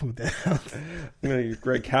 We should point that out. I'm going to give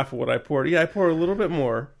Greg half of what I poured. Yeah, I poured a little bit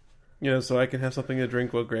more, so I can have something to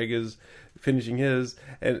drink while Greg is finishing his.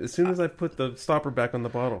 And as soon as I put the stopper back on the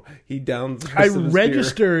bottle, he downs the rest of his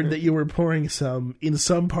registered beer. that you were pouring some in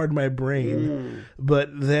some part of my brain, but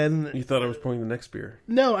then... You thought I was pouring the next beer.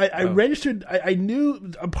 No, I registered... I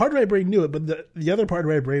knew... A part of my brain knew it, but the other part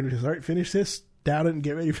of my brain was just, all right, finish this, down it, and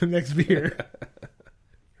get ready for the next beer.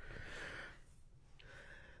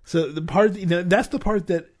 So the part, that's the part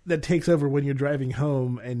that takes over when you're driving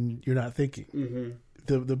home and you're not thinking.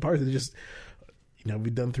 Mm-hmm. The part that just,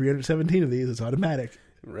 we've done 317 of these. It's automatic.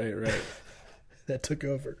 Right. That took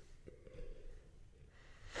over.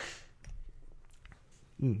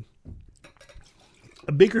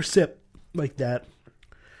 A bigger sip like that.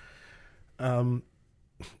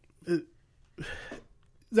 It's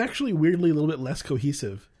actually weirdly a little bit less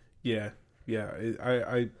cohesive. Yeah.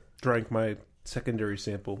 I drank my secondary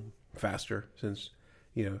sample faster since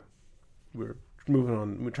we're moving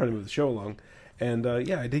on, we're trying to move the show along, and I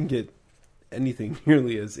didn't get anything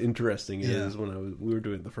nearly as interesting as when we were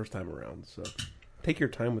doing it the first time around. So take your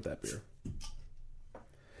time with that beer.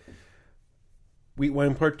 Wheat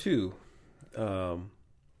Wine Part 2.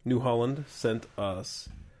 New Holland sent us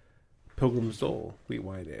Pilgrim's Dole Wheat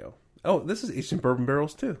Wine Ale. Oh, this is aged in bourbon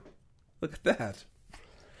barrels too. Look at that.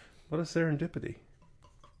 What a serendipity.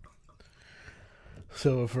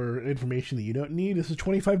 So for information that you don't need, this is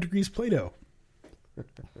 25 degrees Plato.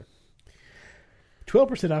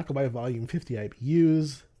 12% alcohol by volume, 50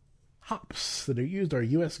 IBUs. Hops that are used are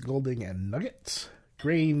U.S. Golding and Nuggets.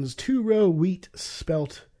 Grains, 2-row wheat,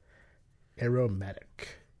 spelt,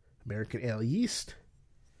 aromatic. American ale yeast.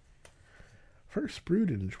 First brewed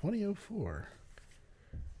in 2004.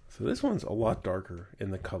 So this one's a lot darker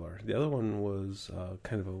in the color. The other one was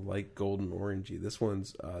kind of a light golden orangey. This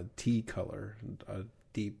one's tea color, a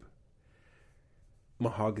deep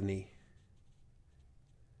mahogany.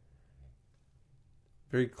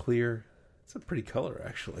 Very clear. It's a pretty color,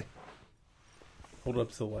 actually. Hold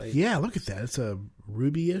up to the light. Yeah, look at that. It's a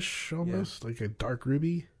ruby-ish almost, like a dark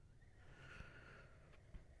ruby.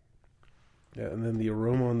 Yeah, and then the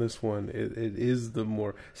aroma on this one, it is the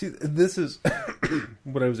more... See, this is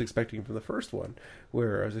what I was expecting from the first one,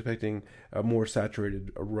 where I was expecting a more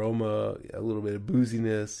saturated aroma, a little bit of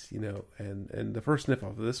booziness, and the first sniff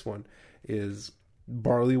off of this one is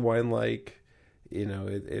barley wine-like,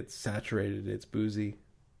 it's saturated, it's boozy.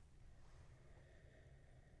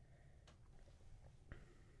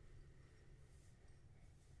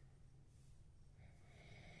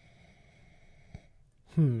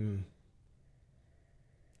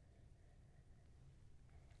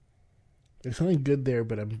 There's something good there,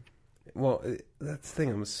 but I'm... Well, that's the thing.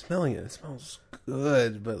 I'm smelling it. It smells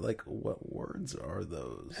good, but, what words are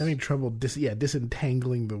those? Having trouble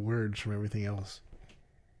disentangling the words from everything else.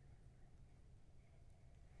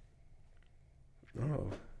 Oh,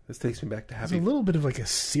 This takes me back to There's happy. a little bit of like a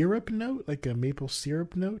syrup note, like a maple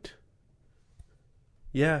syrup note.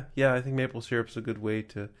 Yeah. I think maple syrup's a good way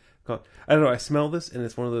to. I don't know. I smell this, and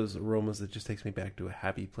it's one of those aromas that just takes me back to a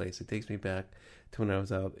happy place. It takes me back to when I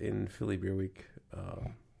was out in Philly Beer Week.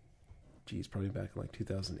 Probably back in like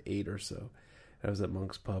 2008 or so. I was at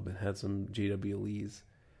Monk's Pub and had some J.W. Lee's,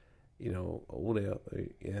 old ale,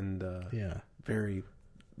 and very,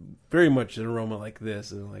 very much an aroma like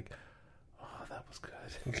this, and like, oh, that was good.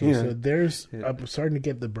 Okay, so there's. I'm starting to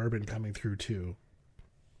get the bourbon coming through too.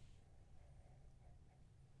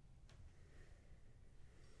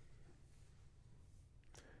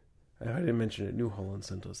 I didn't mention it. New Holland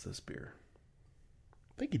sent us this beer.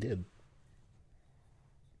 I think he did.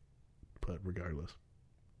 But regardless.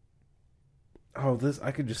 Oh,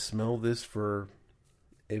 I could just smell this for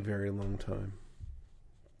a very long time.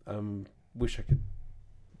 Wish I could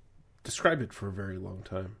describe it for a very long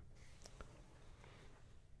time.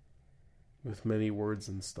 With many words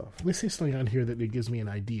and stuff. They say something on here that it gives me an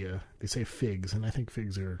idea. They say figs, and I think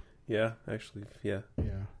figs are... Yeah, actually, yeah.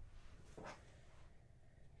 Yeah.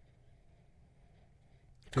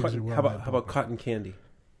 How about cotton candy?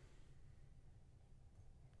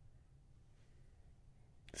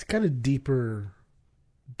 It's got a deeper,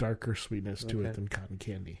 darker sweetness to it than cotton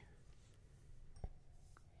candy.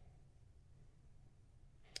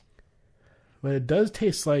 But it does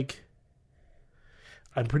taste like...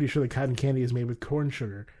 I'm pretty sure the cotton candy is made with corn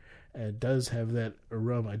sugar. And it does have that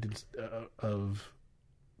aroma of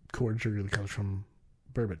corn sugar that comes from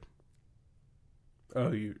bourbon.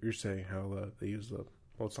 Oh, you're saying how they use the...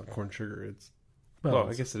 Well, it's not corn sugar. It's... Well,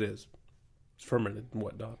 I guess it is. It's fermented and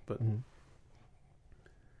whatnot, but... Mm-hmm.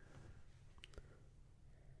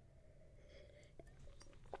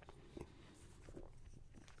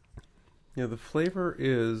 The flavor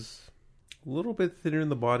is a little bit thinner in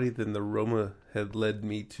the body than the aroma had led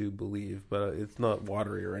me to believe, but it's not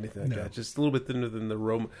watery or anything like that. Just a little bit thinner than the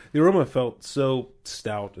aroma. The aroma felt so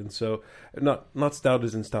stout, and so not stout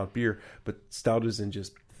as in stout beer, but stout as in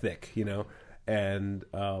just thick, and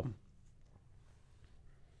so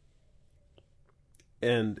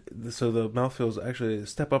the mouthfeel is actually a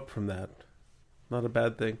step up from that. Not a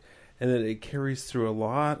bad thing, and then it carries through a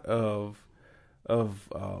lot of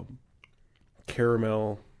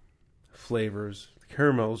caramel flavors. The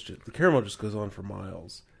caramel just goes on for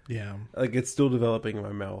miles. Yeah, like it's still developing in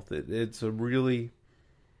my mouth. It's a really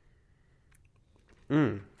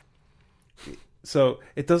So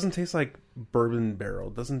it doesn't taste like bourbon barrel.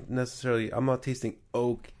 It doesn't necessarily. I'm not tasting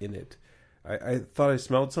oak in it. I thought I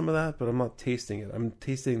smelled some of that, but I'm not tasting it. I'm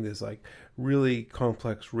tasting this like really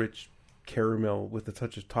complex, rich caramel with a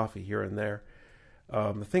touch of toffee here and there.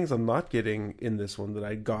 The things I'm not getting in this one that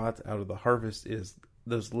I got out of the harvest is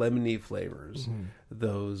those lemony flavors,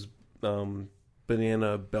 those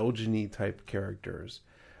banana Belgian-y type characters.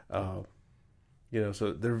 So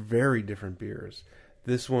they're very different beers.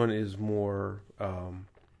 This one is more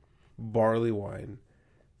barley wine.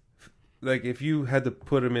 Like if you had to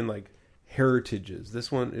put them in like heritages,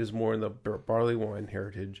 this one is more in the barley wine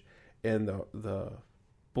heritage, and the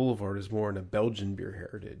Boulevard is more in a Belgian beer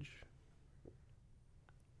heritage.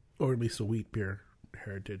 Or at least a wheat beer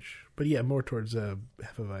heritage. But yeah, more towards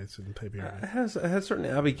Hefeweizen type beer. It has a certain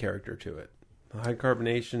Abbey character to it. The high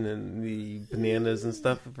carbonation and the bananas and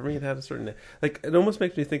stuff. For me, it had a certain... Like, it almost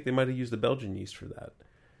makes me think they might have used the Belgian yeast for that.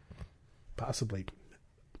 Possibly.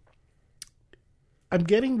 I'm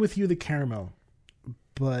getting with you the caramel,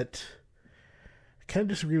 but I kind of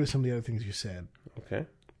disagree with some of the other things you said. Okay.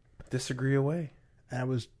 Disagree away. I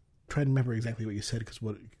was trying to remember exactly what you said, because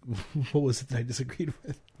what was it that I disagreed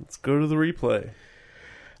with? Let's go to the replay.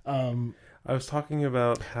 I was talking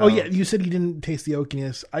about how... Oh, yeah, you said you didn't taste the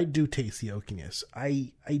oakiness. I do taste the oakiness.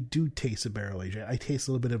 I do taste a barrel age. I taste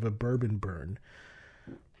a little bit of a bourbon burn.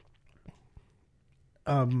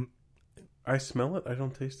 I smell it. I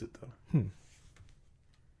don't taste it, though.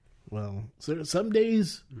 Well, so some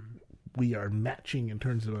days we are matching in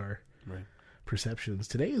terms of our perceptions.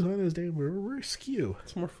 Today is one of those days where we're askew.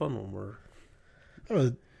 It's more fun when we're...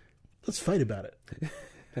 Oh, let's fight about it.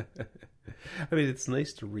 I mean, it's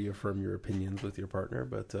nice to reaffirm your opinions with your partner,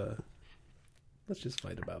 but let's just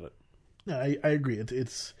fight about it. No, I agree.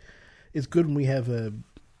 It's good when we have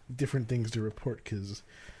different things to report, because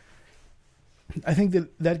I think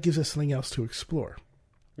that gives us something else to explore.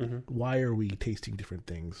 Mm-hmm. Why are we tasting different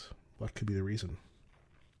things? What could be the reason?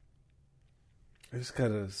 I just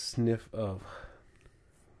got a sniff of...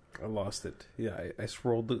 I lost it. Yeah, I I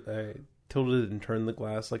tilted and turned the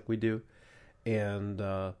glass like we do, and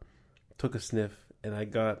took a sniff, and I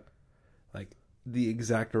got like the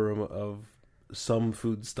exact aroma of some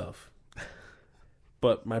food stuff.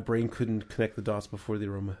 but my brain couldn't connect the dots before the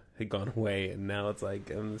aroma had gone away, and now it's like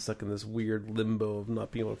I'm stuck in this weird limbo of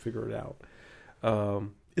not being able to figure it out.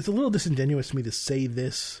 It's a little disingenuous to me to say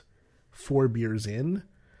this 4 beers in,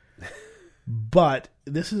 but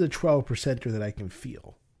this is a 12%er that I can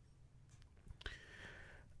feel.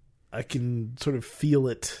 I can sort of feel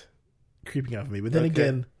it creeping off of me. But then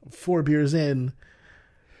again, 4 beers in.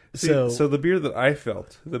 So the beer that I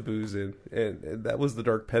felt the booze in, and that was the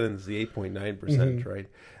Dark Penance, the 8.9%, right?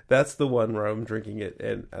 That's the one where I'm drinking it,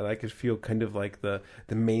 and I could feel kind of like the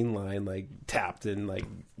main line, like tapped and like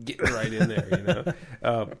getting right in there, you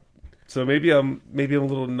know. So maybe I'm a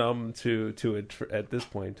little numb to it at this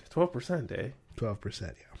point. 12%, eh? 12%,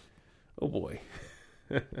 yeah. Oh boy.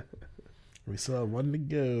 We still have 1 to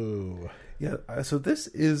go. Yeah. So this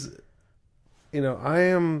is,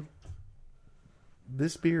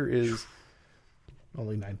 this beer is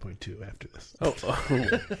only 9.2 after this. Oh.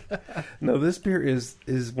 No, this beer is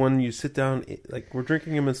one you sit down, like we're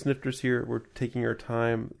drinking them in snifters here. We're taking our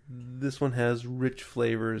time. This one has rich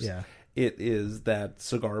flavors. Yeah. It is that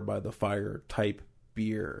cigar by the fire type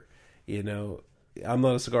beer. I'm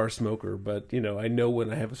not a cigar smoker, but I know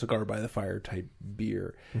when I have a cigar by the fire type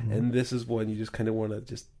beer, and this is one you just kind of want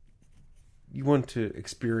to you want to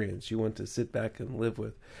experience. You want to sit back and live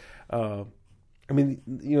with. I mean,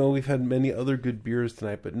 we've had many other good beers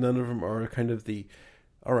tonight, but none of them are kind of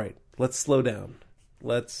all right, let's slow down.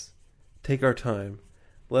 Let's take our time.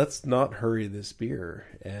 Let's not hurry this beer.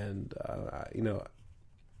 And,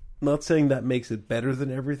 not saying that makes it better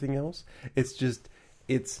than everything else. It's just,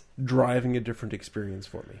 it's driving a different experience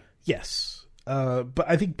for me. Yes. But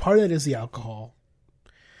I think part of that is the alcohol.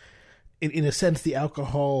 In a sense, the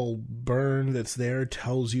alcohol burn that's there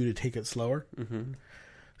tells you to take it slower. Mm-hmm.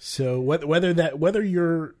 So whether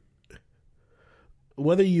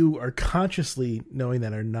you are consciously knowing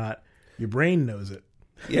that or not, your brain knows it.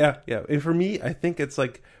 Yeah. And for me, I think it's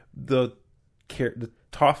like the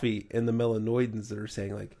toffee and the melanoidins that are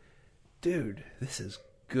saying like, dude, this is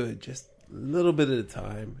good. Just a little bit at a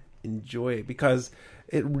time. Enjoy it because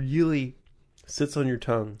it really sits on your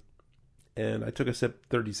tongue. And I took a sip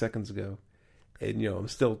 30 seconds ago, and I'm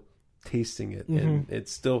still tasting it, and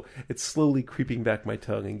it's slowly creeping back my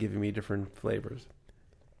tongue and giving me different flavors.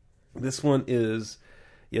 This one is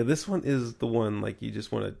the one like you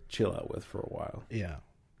just want to chill out with for a while. Yeah,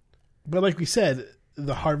 but like we said,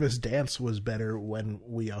 the Harvest Dance was better when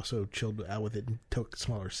we also chilled out with it and took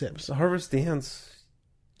smaller sips. The Harvest Dance,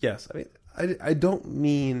 yes. I mean, I don't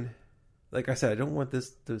mean, like I said, I don't want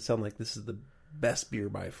this to sound like this is the best beer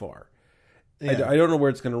by far. Yeah. I don't know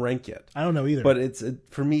where it's going to rank yet. I don't know either. But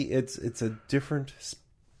for me, it's a different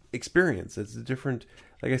experience. It's a different,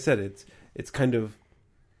 like I said, it's kind of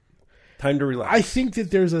time to relax. I think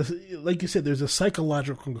that like you said, there's a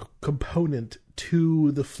psychological component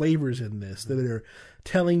to the flavors in this that are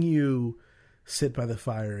telling you sit by the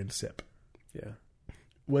fire and sip. Yeah.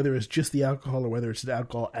 Whether it's just the alcohol or whether it's the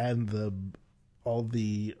alcohol and all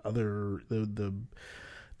the other the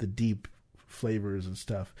deep flavors and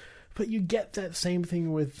stuff. But you get that same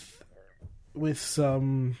thing with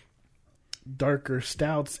some darker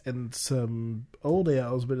stouts and some old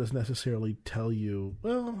ales, but it doesn't necessarily tell you.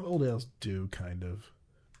 Well, old ales do kind of.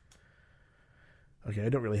 Okay, I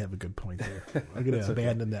don't really have a good point there. I'm going to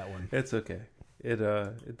abandon that one. It's okay.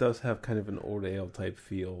 It does have kind of an old ale type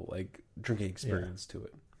feel, like drinking experience to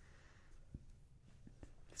it.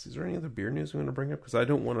 Is there any other beer news we want to bring up? Because I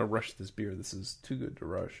don't want to rush this beer. This is too good to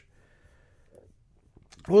rush.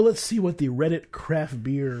 Well, let's see what the Reddit craft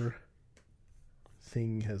beer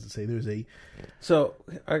thing has to say. So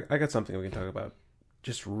I got something we can talk about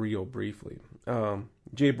just real briefly.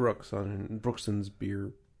 Jay Brooks on Brookson's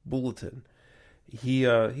Beer Bulletin. He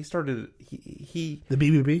started the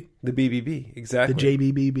BBB? The BBB, exactly.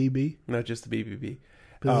 The JBBBB? Not just the BBB.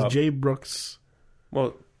 Because Jay Brooks.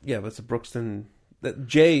 Well, yeah, that's a Brookston. That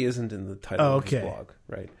Jay isn't in the title of his blog,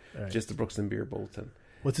 right? Just the Brookston Beer Bulletin.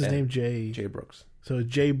 What's his name? Jay Brooks. So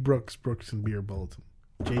Jay Brooks, Brookston Beer Bulletin.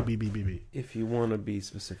 JBBBB. If you want to be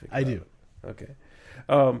specific. I do. Okay.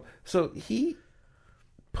 So he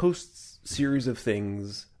posts series of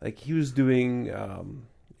things. Like he was doing,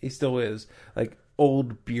 he still is, like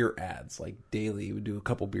old beer ads, like daily. He would do a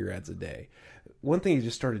couple beer ads a day. One thing he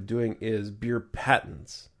just started doing is beer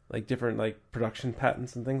patents, like different like production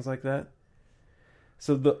patents and things like that.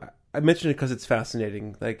 So I mentioned it because it's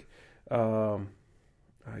fascinating. Like,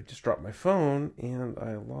 I just dropped my phone and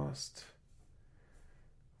I lost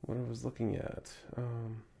what I was looking at.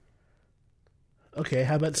 Okay,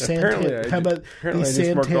 how about Santan? Apparently, I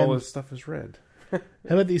just marked all this stuff as red. How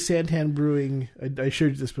about the Santan Brewing? I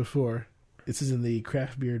showed you this before. This is in the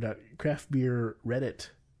craft beer Reddit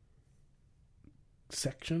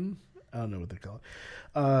section. I don't know what they call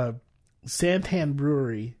it. Santan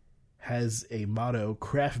Brewery has a motto,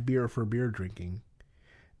 craft beer for beer drinking.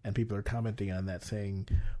 And people are commenting on that saying,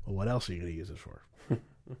 well, what else are you going to use it for?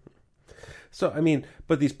 So, I mean,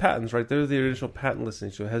 but these patents, right? They're the original patent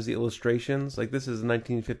listing. So it has the illustrations. Like, this is a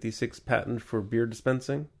 1956 patent for beer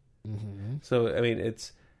dispensing. Mm-hmm. So, I mean,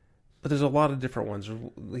 but there's a lot of different ones.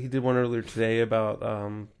 He did one earlier today about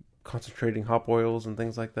concentrating hop oils and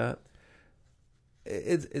things like that.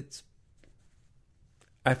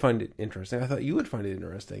 I find it interesting. I thought you would find it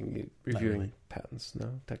interesting reviewing patents.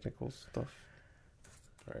 No? Technical stuff.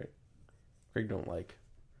 All right. Greg don't like.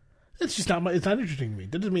 It's just not it's not interesting to me.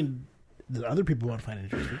 That doesn't mean that other people won't find it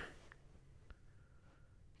interesting.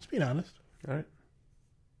 Just being honest. All right.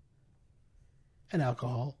 And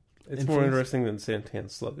alcohol. It's more interesting than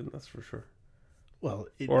Santan Slugging, that's for sure. Well,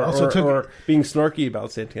 it also took being snarky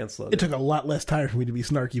about Santan Slugging. It took a lot less time for me to be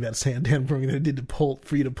snarky about Santan than it did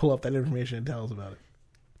for you to pull up that information and tell us about it.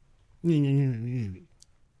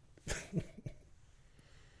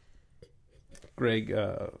 Greg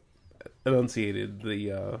enunciated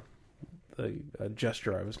the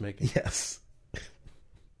gesture I was making. Yes.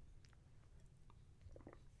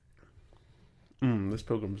 This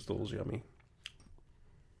Pilgrim Stool is yummy.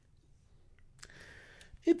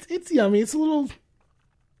 It's yummy. It's a little.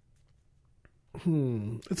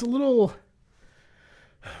 It's a little.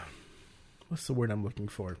 What's the word I'm looking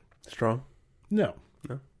for? Strong? No.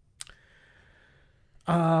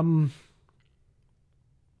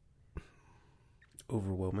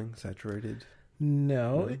 Overwhelming, saturated.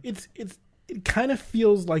 No, it kind of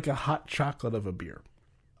feels like a hot chocolate of a beer.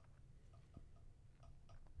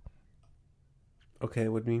 Okay,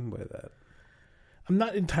 what do you mean by that? I'm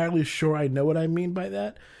not entirely sure I know what I mean by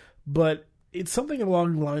that, but it's something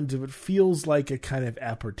along the lines of it feels like a kind of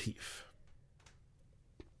aperitif.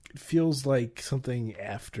 It feels like something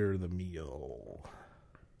after the meal.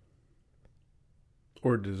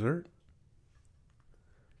 Or dessert?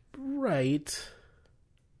 Right.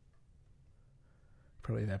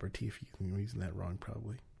 Probably an aperitif. I'm using that wrong,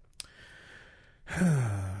 probably.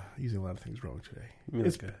 Using a lot of things wrong today.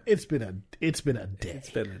 It's been a day. It's been a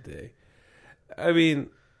day. I mean,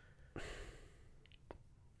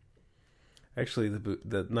 actually,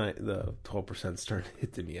 the 12% started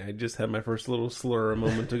hitting me. I just had my first little slur a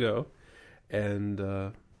moment ago, and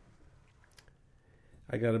I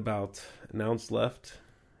got about an ounce left,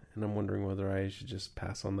 and I'm wondering whether I should just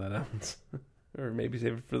pass on that ounce or maybe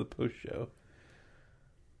save it for the post show.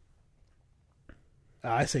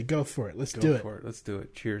 I say go for it. Let's do it. Let's do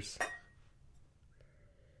it. Cheers.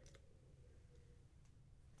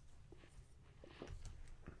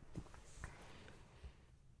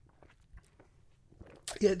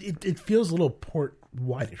 Yeah, it feels a little port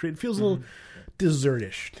wine-ish. Right? It feels a little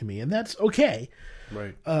dessert-ish to me, and that's okay.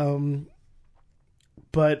 Right.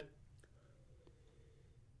 But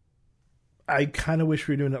I kind of wish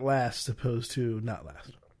we were doing it last, opposed to not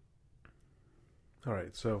last. All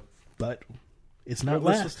right, so... But it's not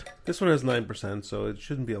last. This one has 9%, so it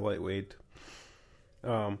shouldn't be a lightweight.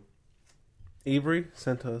 Avery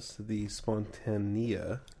sent us the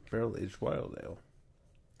Spontanea Barrel-Aged Wild Ale.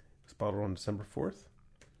 It's bottled on December 4th.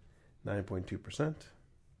 9.2%.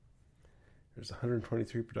 There's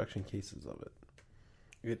 123 production cases of it.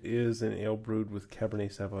 It is an ale brewed with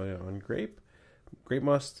Cabernet Sauvignon grape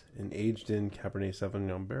must, and aged in Cabernet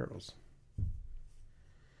Sauvignon barrels.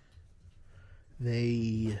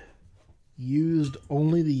 They used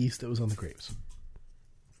only the yeast that was on the grapes.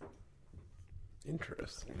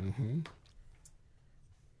 Interesting. Mm-hmm.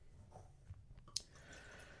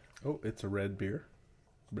 Oh, it's a red beer.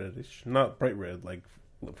 Reddish. Not bright red like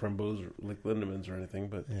Framboise or like Lindemans or anything,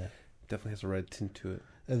 but definitely has a red tint to it.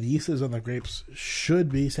 The yeast that is on the grapes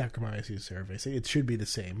should be Saccharomyces cerevisiae. It should be the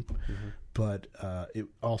same, but it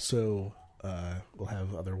also will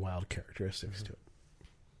have other wild characteristics to it.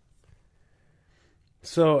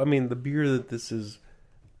 So, I mean, the beer that this is,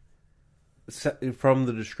 from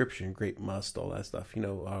the description, grape must, all that stuff. You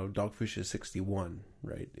know, Dogfish is 61,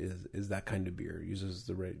 right? Is that kind of beer. Uses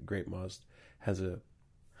the grape must. Has a...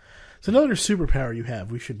 It's another superpower you have,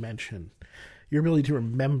 we should mention. Your ability to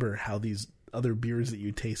remember how these other beers that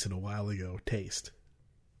you tasted a while ago taste.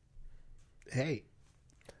 Hey.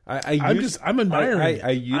 I'm admiring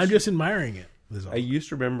it. I'm just admiring it. I used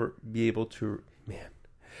to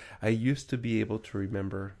be able to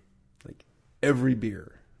remember like every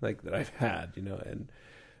beer like that I've had, you know, and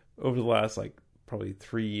over the last like probably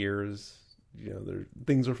 3 years, you know,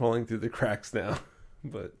 things are falling through the cracks now.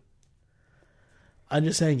 But I'm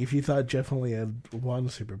just saying, if you thought Jeff only had one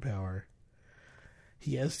superpower,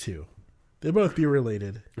 He has two. They're both beer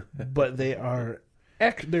related, but they're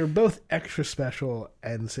both extra special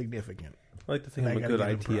and significant. I like to think And I'm I a good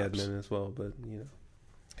gotta IT give him props. admin as well, but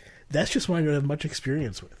That's just one I don't have much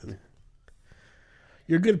experience with.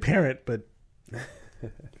 You're a good parent, but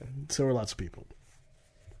so are lots of people.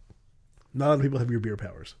 Not a lot of people have your beer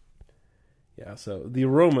powers. Yeah, so the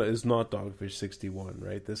aroma is not Dogfish 61,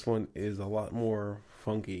 right? This one is a lot more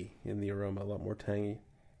funky in the aroma, a lot more tangy.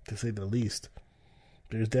 To say the least.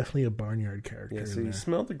 There's definitely a barnyard character Yeah, so in you there.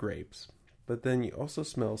 smell the grapes, but then you also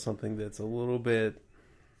smell something that's a little bit...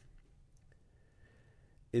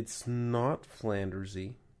 It's not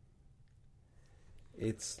Flandersy.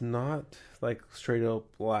 It's not like straight up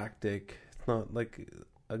lactic. It's not like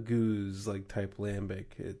a goose like type lambic.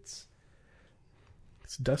 It's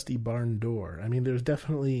Dusty Barn Door. I mean, there's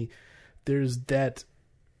that.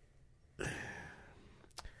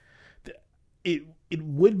 It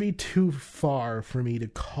would be too far for me to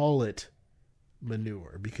call it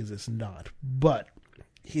manure because it's not. But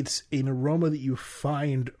it's an aroma that you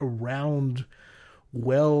find around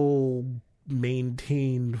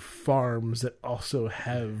well-maintained farms that also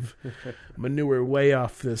have manure way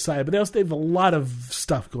off to the side. But they have a lot of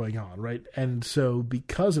stuff going on, right? And so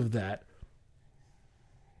because of that,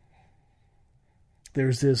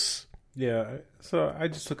 there's this so I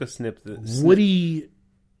just took a snip. woody,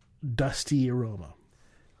 dusty aroma.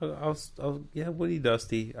 Woody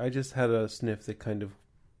dusty. I just had a sniff that kind of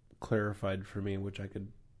clarified for me, which I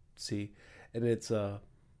could see, and it's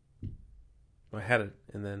I had it,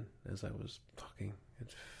 and then as I was talking,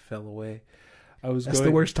 it fell away. That's the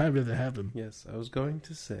worst time for that to happen. Yes, I was going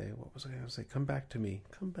to say, what was I going to say? Come back to me.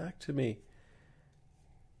 Come back to me.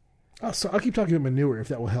 Oh, so I'll keep talking about manure if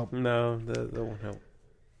that will help. No, that won't help.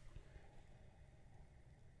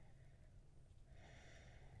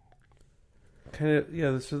 Kind of,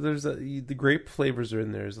 yeah. So there's the grape flavors are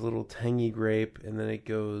in there. There's a little tangy grape, and then it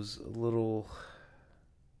goes a little.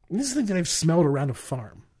 This is the thing that I've smelled around a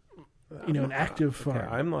farm. An active farm. Okay,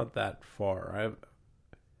 I'm not that far.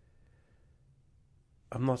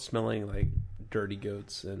 I'm not smelling like dirty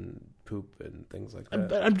goats and poop and things like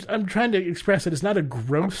that. I'm trying to express that it's not a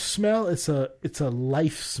gross smell. It's a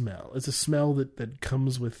life smell. It's a smell that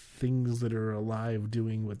comes with things that are alive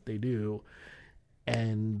doing what they do,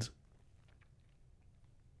 and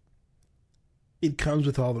it comes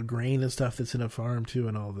with all the grain and stuff that's in a farm too,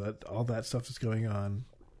 and all that stuff that's going on,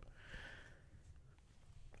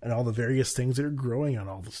 and all the various things that are growing on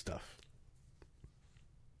all the stuff,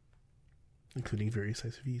 including various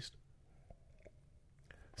types of yeast.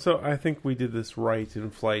 So I think we did this right in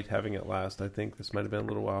flight, having it last. I think this might have been a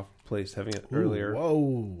little off place having it earlier.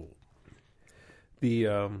 Whoa!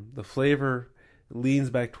 The flavor leans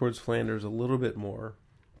back towards Flanders a little bit more,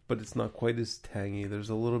 but it's not quite as tangy. There's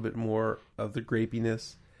a little bit more of the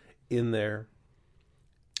grapiness in there.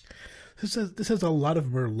 This has a lot of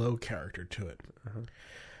Merlot character to it,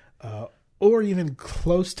 or even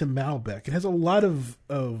close to Malbec. It has a lot of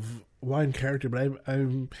wine character, but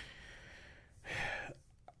I'm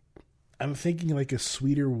thinking like a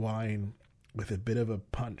sweeter wine with a bit of a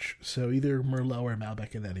punch. So either Merlot or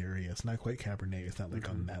Malbec in that area. It's not quite Cabernet. It's not like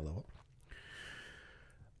on that level.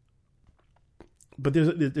 But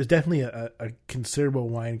there's definitely a considerable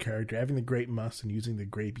wine character. Having the grape must and using the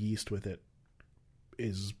grape yeast with it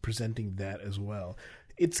is presenting that as well.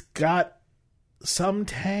 It's got some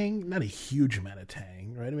tang, not a huge amount of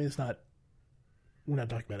tang, right? I mean, we're not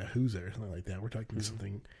talking about a Hooser or something like that. We're talking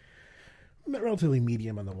something relatively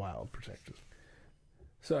medium on the wild perspective.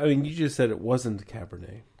 So, I mean, you just said it wasn't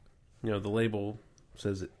Cabernet. The label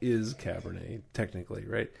says it is Cabernet, technically,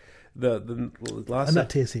 right? The last I'm not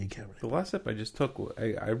tasting a Cabernet. The last sip I just took,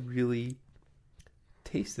 I really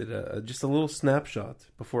tasted just a little snapshot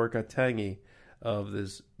before it got tangy of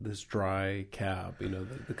this dry cab.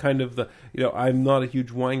 The kind of I'm not a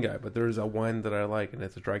huge wine guy, but there is a wine that I like, and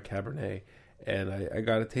it's a dry Cabernet, and I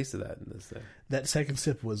got a taste of that in this thing. That second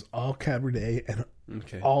sip was all Cabernet and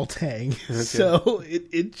Okay. all tang, so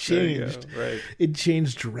it changed. Right. It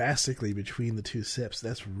changed drastically between the two sips.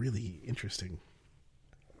 That's really interesting.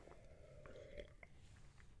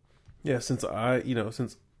 Yeah, since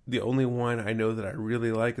the only wine I know that I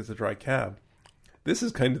really like is a dry cab, this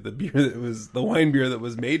is kind of the beer that was the wine beer that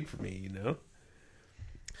was made for me.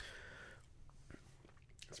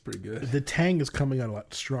 It's pretty good. The tang is coming on a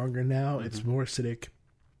lot stronger now. Mm-hmm. It's more acidic.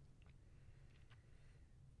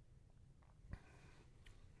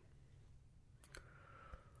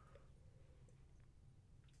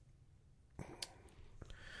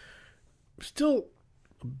 Still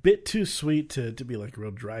a bit too sweet to be like a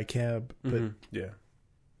real dry cab, but yeah.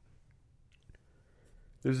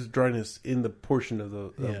 There's this dryness in the portion of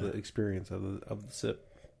the Yeah. of the experience of the sip.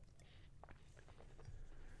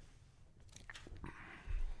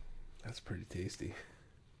 That's pretty tasty.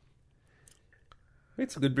 We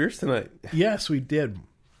had some good beers tonight. Yes, we did.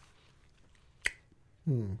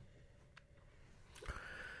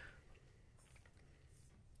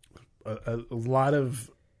 A lot of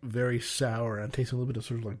very sour. I'm tasting a little bit of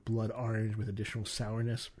sort of like blood orange with additional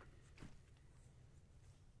sourness.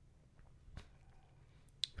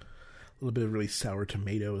 A little bit of really sour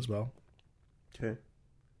tomato as well. Okay.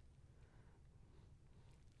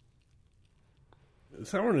 The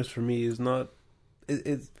sourness for me is not.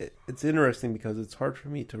 It's interesting because it's hard for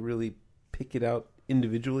me to really pick it out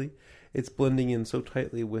individually. It's blending in so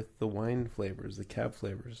tightly with the wine flavors, the cab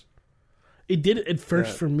flavors. It did at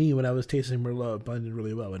first Yeah. for me when I was tasting Merlot. It blended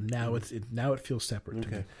really well, and now now it feels separate to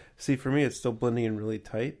me. Okay. See, for me, it's still blending in really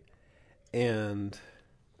tight, and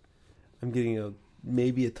I'm getting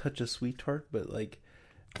maybe a touch of sweet tart, but like,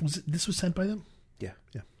 This was sent by them? yeah.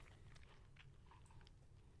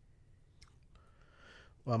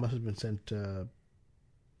 Well, it must have been sent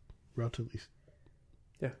relatively.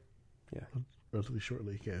 Yeah. Relatively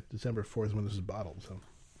shortly. Yeah, December 4th when this is bottled. So.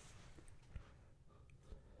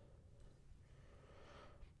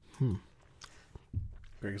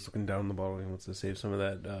 Greg is looking down the bottle. He wants to save some of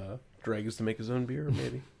that Dragus to make his own beer,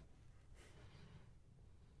 maybe.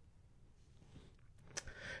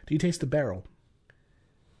 Do you taste the barrel?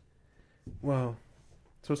 Well,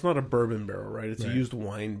 so it's not a bourbon barrel, right? It's Right. a used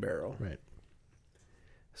wine barrel. Right.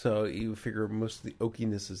 So you figure most of the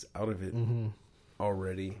oakiness is out of it Mm-hmm.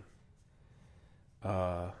 already.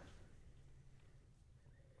 But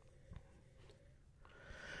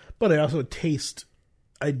I also taste.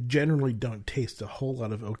 I generally don't taste a whole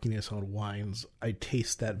lot of oakiness on wines. I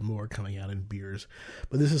taste that more coming out in beers.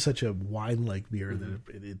 But this is such a wine-like beer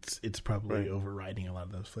that it's probably Right. overriding a lot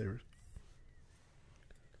of those flavors.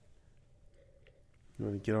 You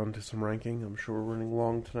want to get on to some ranking? I'm sure we're running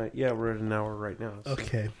long tonight. Yeah, we're at an hour right now. So.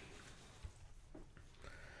 Okay.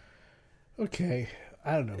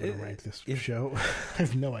 I don't know where to rank this show. I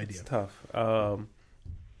have no idea. It's tough.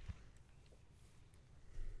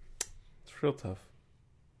 It's real tough.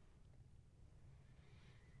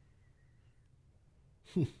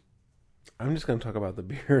 I'm just going to talk about the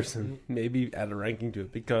beers and maybe add a ranking to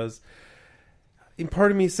it because part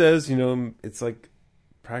of me says, it's like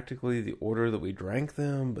practically the order that we drank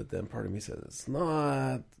them, but then part of me says it's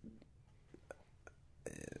not.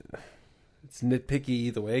 It's nitpicky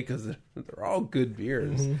either way because they're all good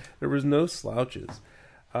beers. Mm-hmm. There was no slouches.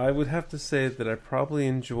 I would have to say that I probably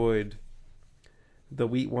enjoyed the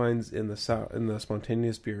wheat wines in the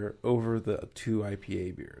spontaneous beer over the two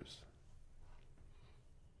IPA beers.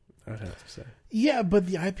 I would have to say. Yeah, but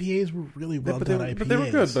the IPAs were really well done IPAs. But they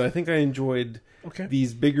were good. But I think I enjoyed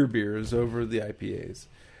these bigger beers over the IPAs.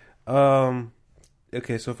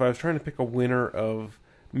 Okay, so if I was trying to pick a winner of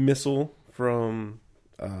Missile from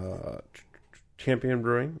Champion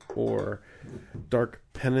Brewing or Dark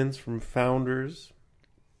Penance from Founders,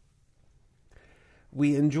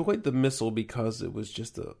 we enjoyed the Missile because it was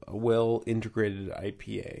just a well-integrated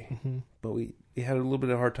IPA. Mm-hmm. But we had a little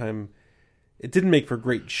bit of a hard time. It didn't make for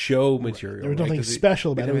great show material. There was nothing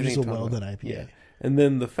special about it. It was just a well-done IPA. Yeah. And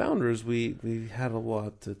then the Founders, we had a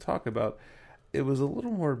lot to talk about. It was a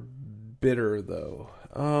little more bitter, though.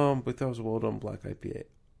 But that was a well-done black IPA.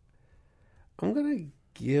 I'm going to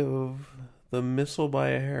give the Missile by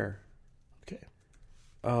a hair. Okay.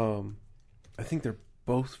 I think they're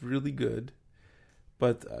both really good.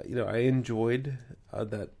 But, I enjoyed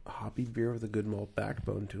that hoppy beer with a good malt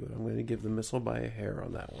backbone to it. I'm going to give the Missile by a hair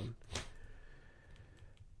on that one.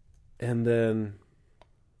 And then,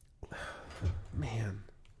 man,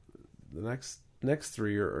 the next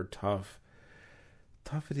three are tough.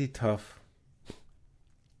 Toughity tough.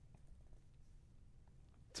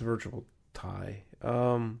 It's a virtual tie.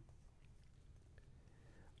 I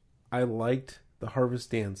liked the Harvest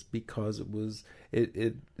Dance because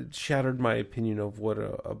it shattered my opinion of what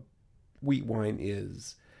a wheat wine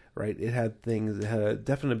is. Right, it had a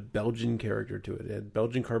definite Belgian character to it. It had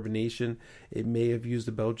Belgian carbonation. It may have used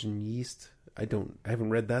a Belgian yeast. I haven't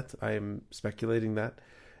read that. I am speculating that.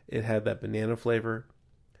 It had that banana flavor.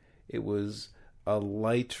 It was a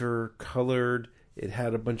lighter colored. It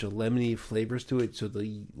had a bunch of lemony flavors to it. So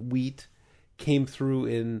the wheat came through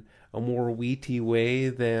in a more wheaty way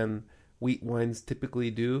than wheat wines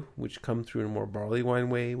typically do, which come through in a more barley wine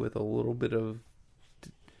way with a little bit of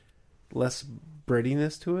less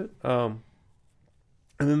breadiness to it. And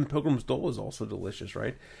then the Pilgrim's Dole was also delicious,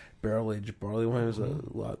 right? Barrel aged barley wine was a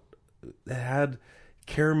lot. It had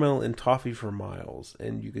caramel and toffee for miles,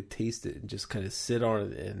 and you could taste it and just kind of sit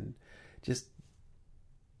on it and just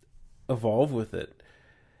evolve with it.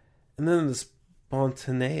 And then the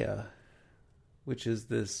Spontanea, which is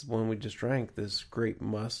this one we just drank, this grape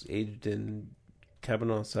must aged in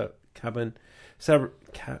Cabernet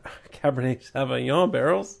Sauvignon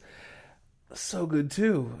barrels. So good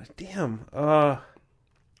too. Damn. Went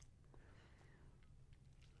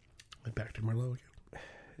back to Merlot again.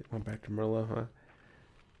 It went back to Merlot, huh?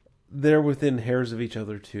 They're within hairs of each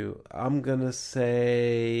other too. I'm gonna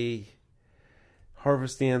say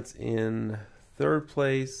Harvest Dance in third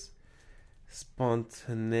place,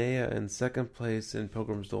 Spontanea in second place, and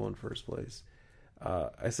Pilgrim's Dole in first place.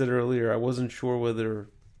 I said earlier I wasn't sure whether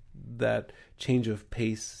that change of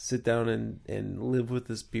pace, sit down and live with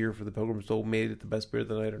this beer for the Pilgrim's Dole, made it the best beer of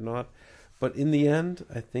the night or not. But in the end,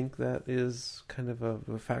 I think that is kind of a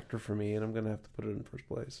factor for me, and I'm going to have to put it in first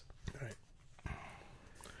place. All right.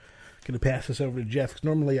 Going to pass this over to Jeff, because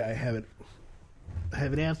normally I have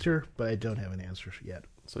an answer, but I don't have an answer yet.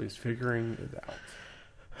 So he's figuring it out.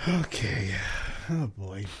 Okay. Oh,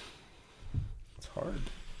 boy. It's hard.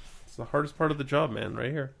 It's the hardest part of the job, man, right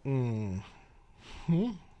here. Mm-hmm.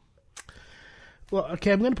 Well,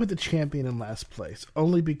 okay, I'm going to put the champion in last place,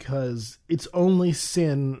 only because it's only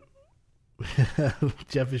sin.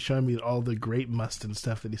 Jeff is showing me all the grape must and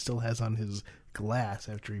stuff that he still has on his glass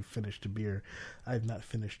after he finished a beer. I have not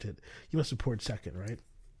finished it. You must have poured second, right?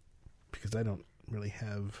 Because I don't really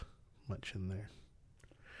have much in there.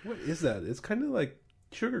 What is that? It's kind of like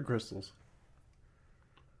sugar crystals.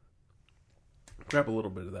 Grab a little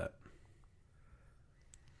bit of that.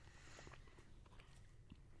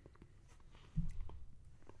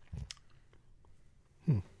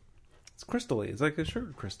 It's crystally. It's like a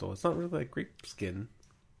sugar crystal. It's not really like grape skin.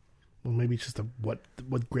 Well, maybe it's just what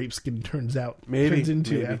grape skin turns into Maybe.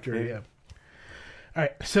 after. Yeah. All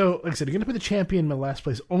right. So, like I said, I'm going to put the champion in my last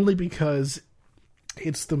place only because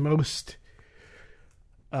it's the most.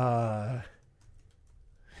 I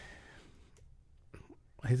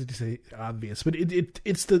hesitate to say obvious, but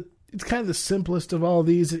it's kind of the simplest of all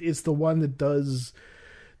these. It's the one that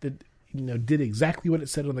did exactly what it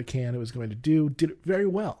said on the can it was going to do. Did it very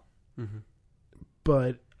well. Mm-hmm.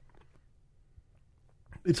 But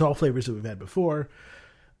it's all flavors that we've had before.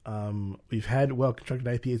 We've had well-constructed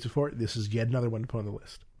IPAs before. This is yet another one to put on the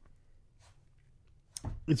list.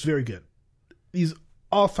 It's very good.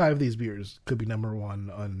 All five of these beers could be number one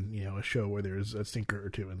on a show where there's a stinker or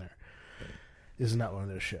two in there. This is not one of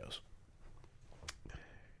those shows.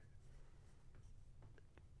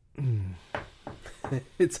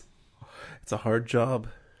 It's a hard job.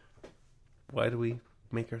 Why do we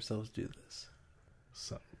make ourselves do this?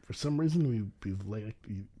 So, for some reason, we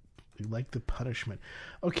like the punishment.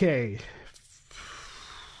 Okay.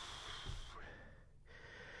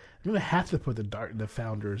 I'm going to have to put the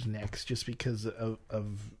Founders next just because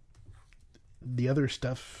of the other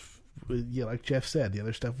stuff. Yeah, like Jeff said, the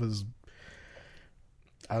other stuff was,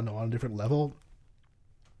 I don't know, on a different level.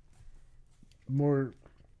 More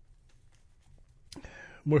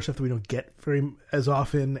stuff that we don't get as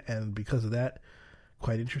often, and because of that,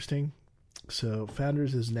 quite interesting. So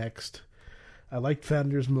Founders is next. I liked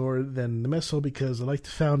Founders more than the Missile because I like the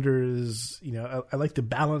Founders. I like the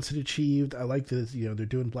balance it achieved. I like that they're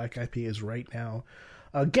doing black IPAs right now.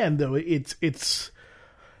 Again, though, it's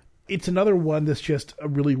another one that's just a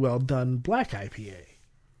really well done black IPA.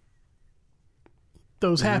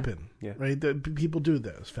 Those happen, yeah. Right? People do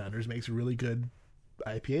those. Founders makes a really good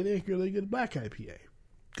IPA. They make a really good black IPA.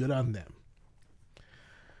 Good on them.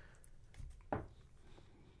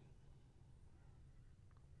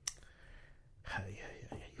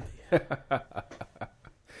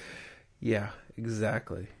 Yeah,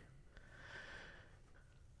 exactly.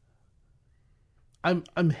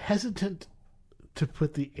 I'm hesitant to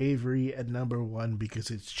put the Avery at number one because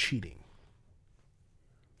it's cheating.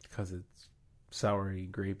 Because it's soury,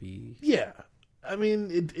 grapey. Yeah. I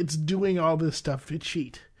mean, it's doing all this stuff to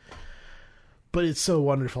cheat. But it's so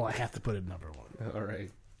wonderful, I have to put it number one. All right.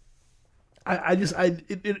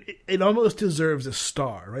 It almost deserves a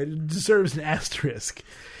star, right? It deserves an asterisk.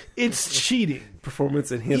 It's cheating.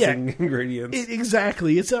 Performance enhancing ingredients.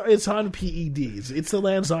 Exactly. It's on PEDs. It's the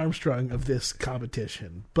Lance Armstrong of this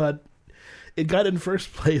competition. But it got in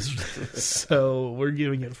first place, so we're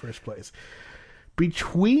giving it first place.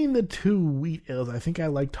 Between the two wheat ales, I think I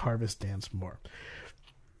liked Harvest Dance more.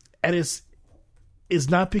 And it's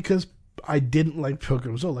not because I didn't like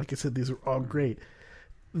Pilgrim's Dole. Like I said, these are all great.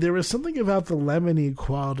 There was something about the lemony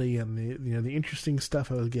quality and the interesting stuff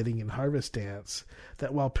I was getting in Harvest Dance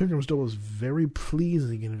that while Pilgrim's Dole was very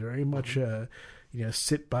pleasing and very much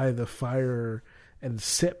sit by the fire and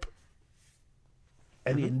sip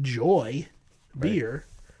and enjoy beer,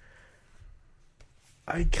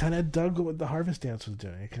 I kind of dug what the Harvest Dance was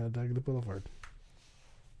doing. I kind of dug the Boulevard.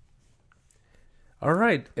 All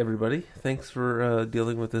right, everybody. Thanks for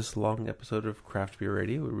dealing with this long episode of Craft Beer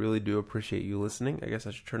Radio. We really do appreciate you listening. I guess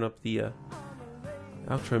I should turn up the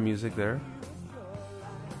outro music there.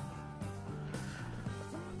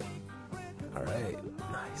 All right.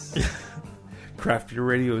 Nice. Craft Beer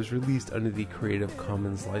Radio is released under the Creative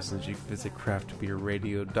Commons license. You can visit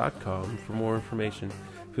craftbeerradio.com for more information.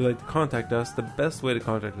 If you'd like to contact us, the best way to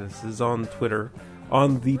contact us is on Twitter,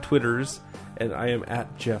 on the Twitters, and I am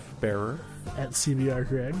at Jeff Bearer. At CBR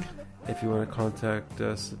Greg. If you want to contact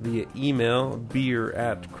us via email,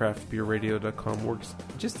 beer@craftbeerradio.com works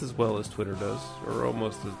just as well as Twitter does, or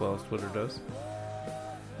almost as well as Twitter does.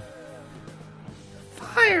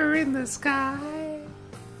 Fire in the sky!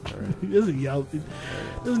 Right. He doesn't yell. He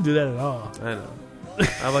doesn't do that at all. I know.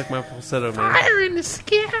 I like my falsetto, man. Fire in the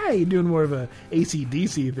sky! You're doing more of a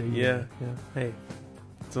AC/DC thing. Yeah. Hey,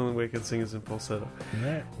 it's the only way I can sing is in falsetto. All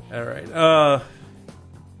right. All right.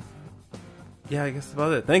 Yeah, I guess that's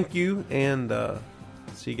about it. Thank you, and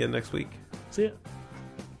see you again next week. See ya.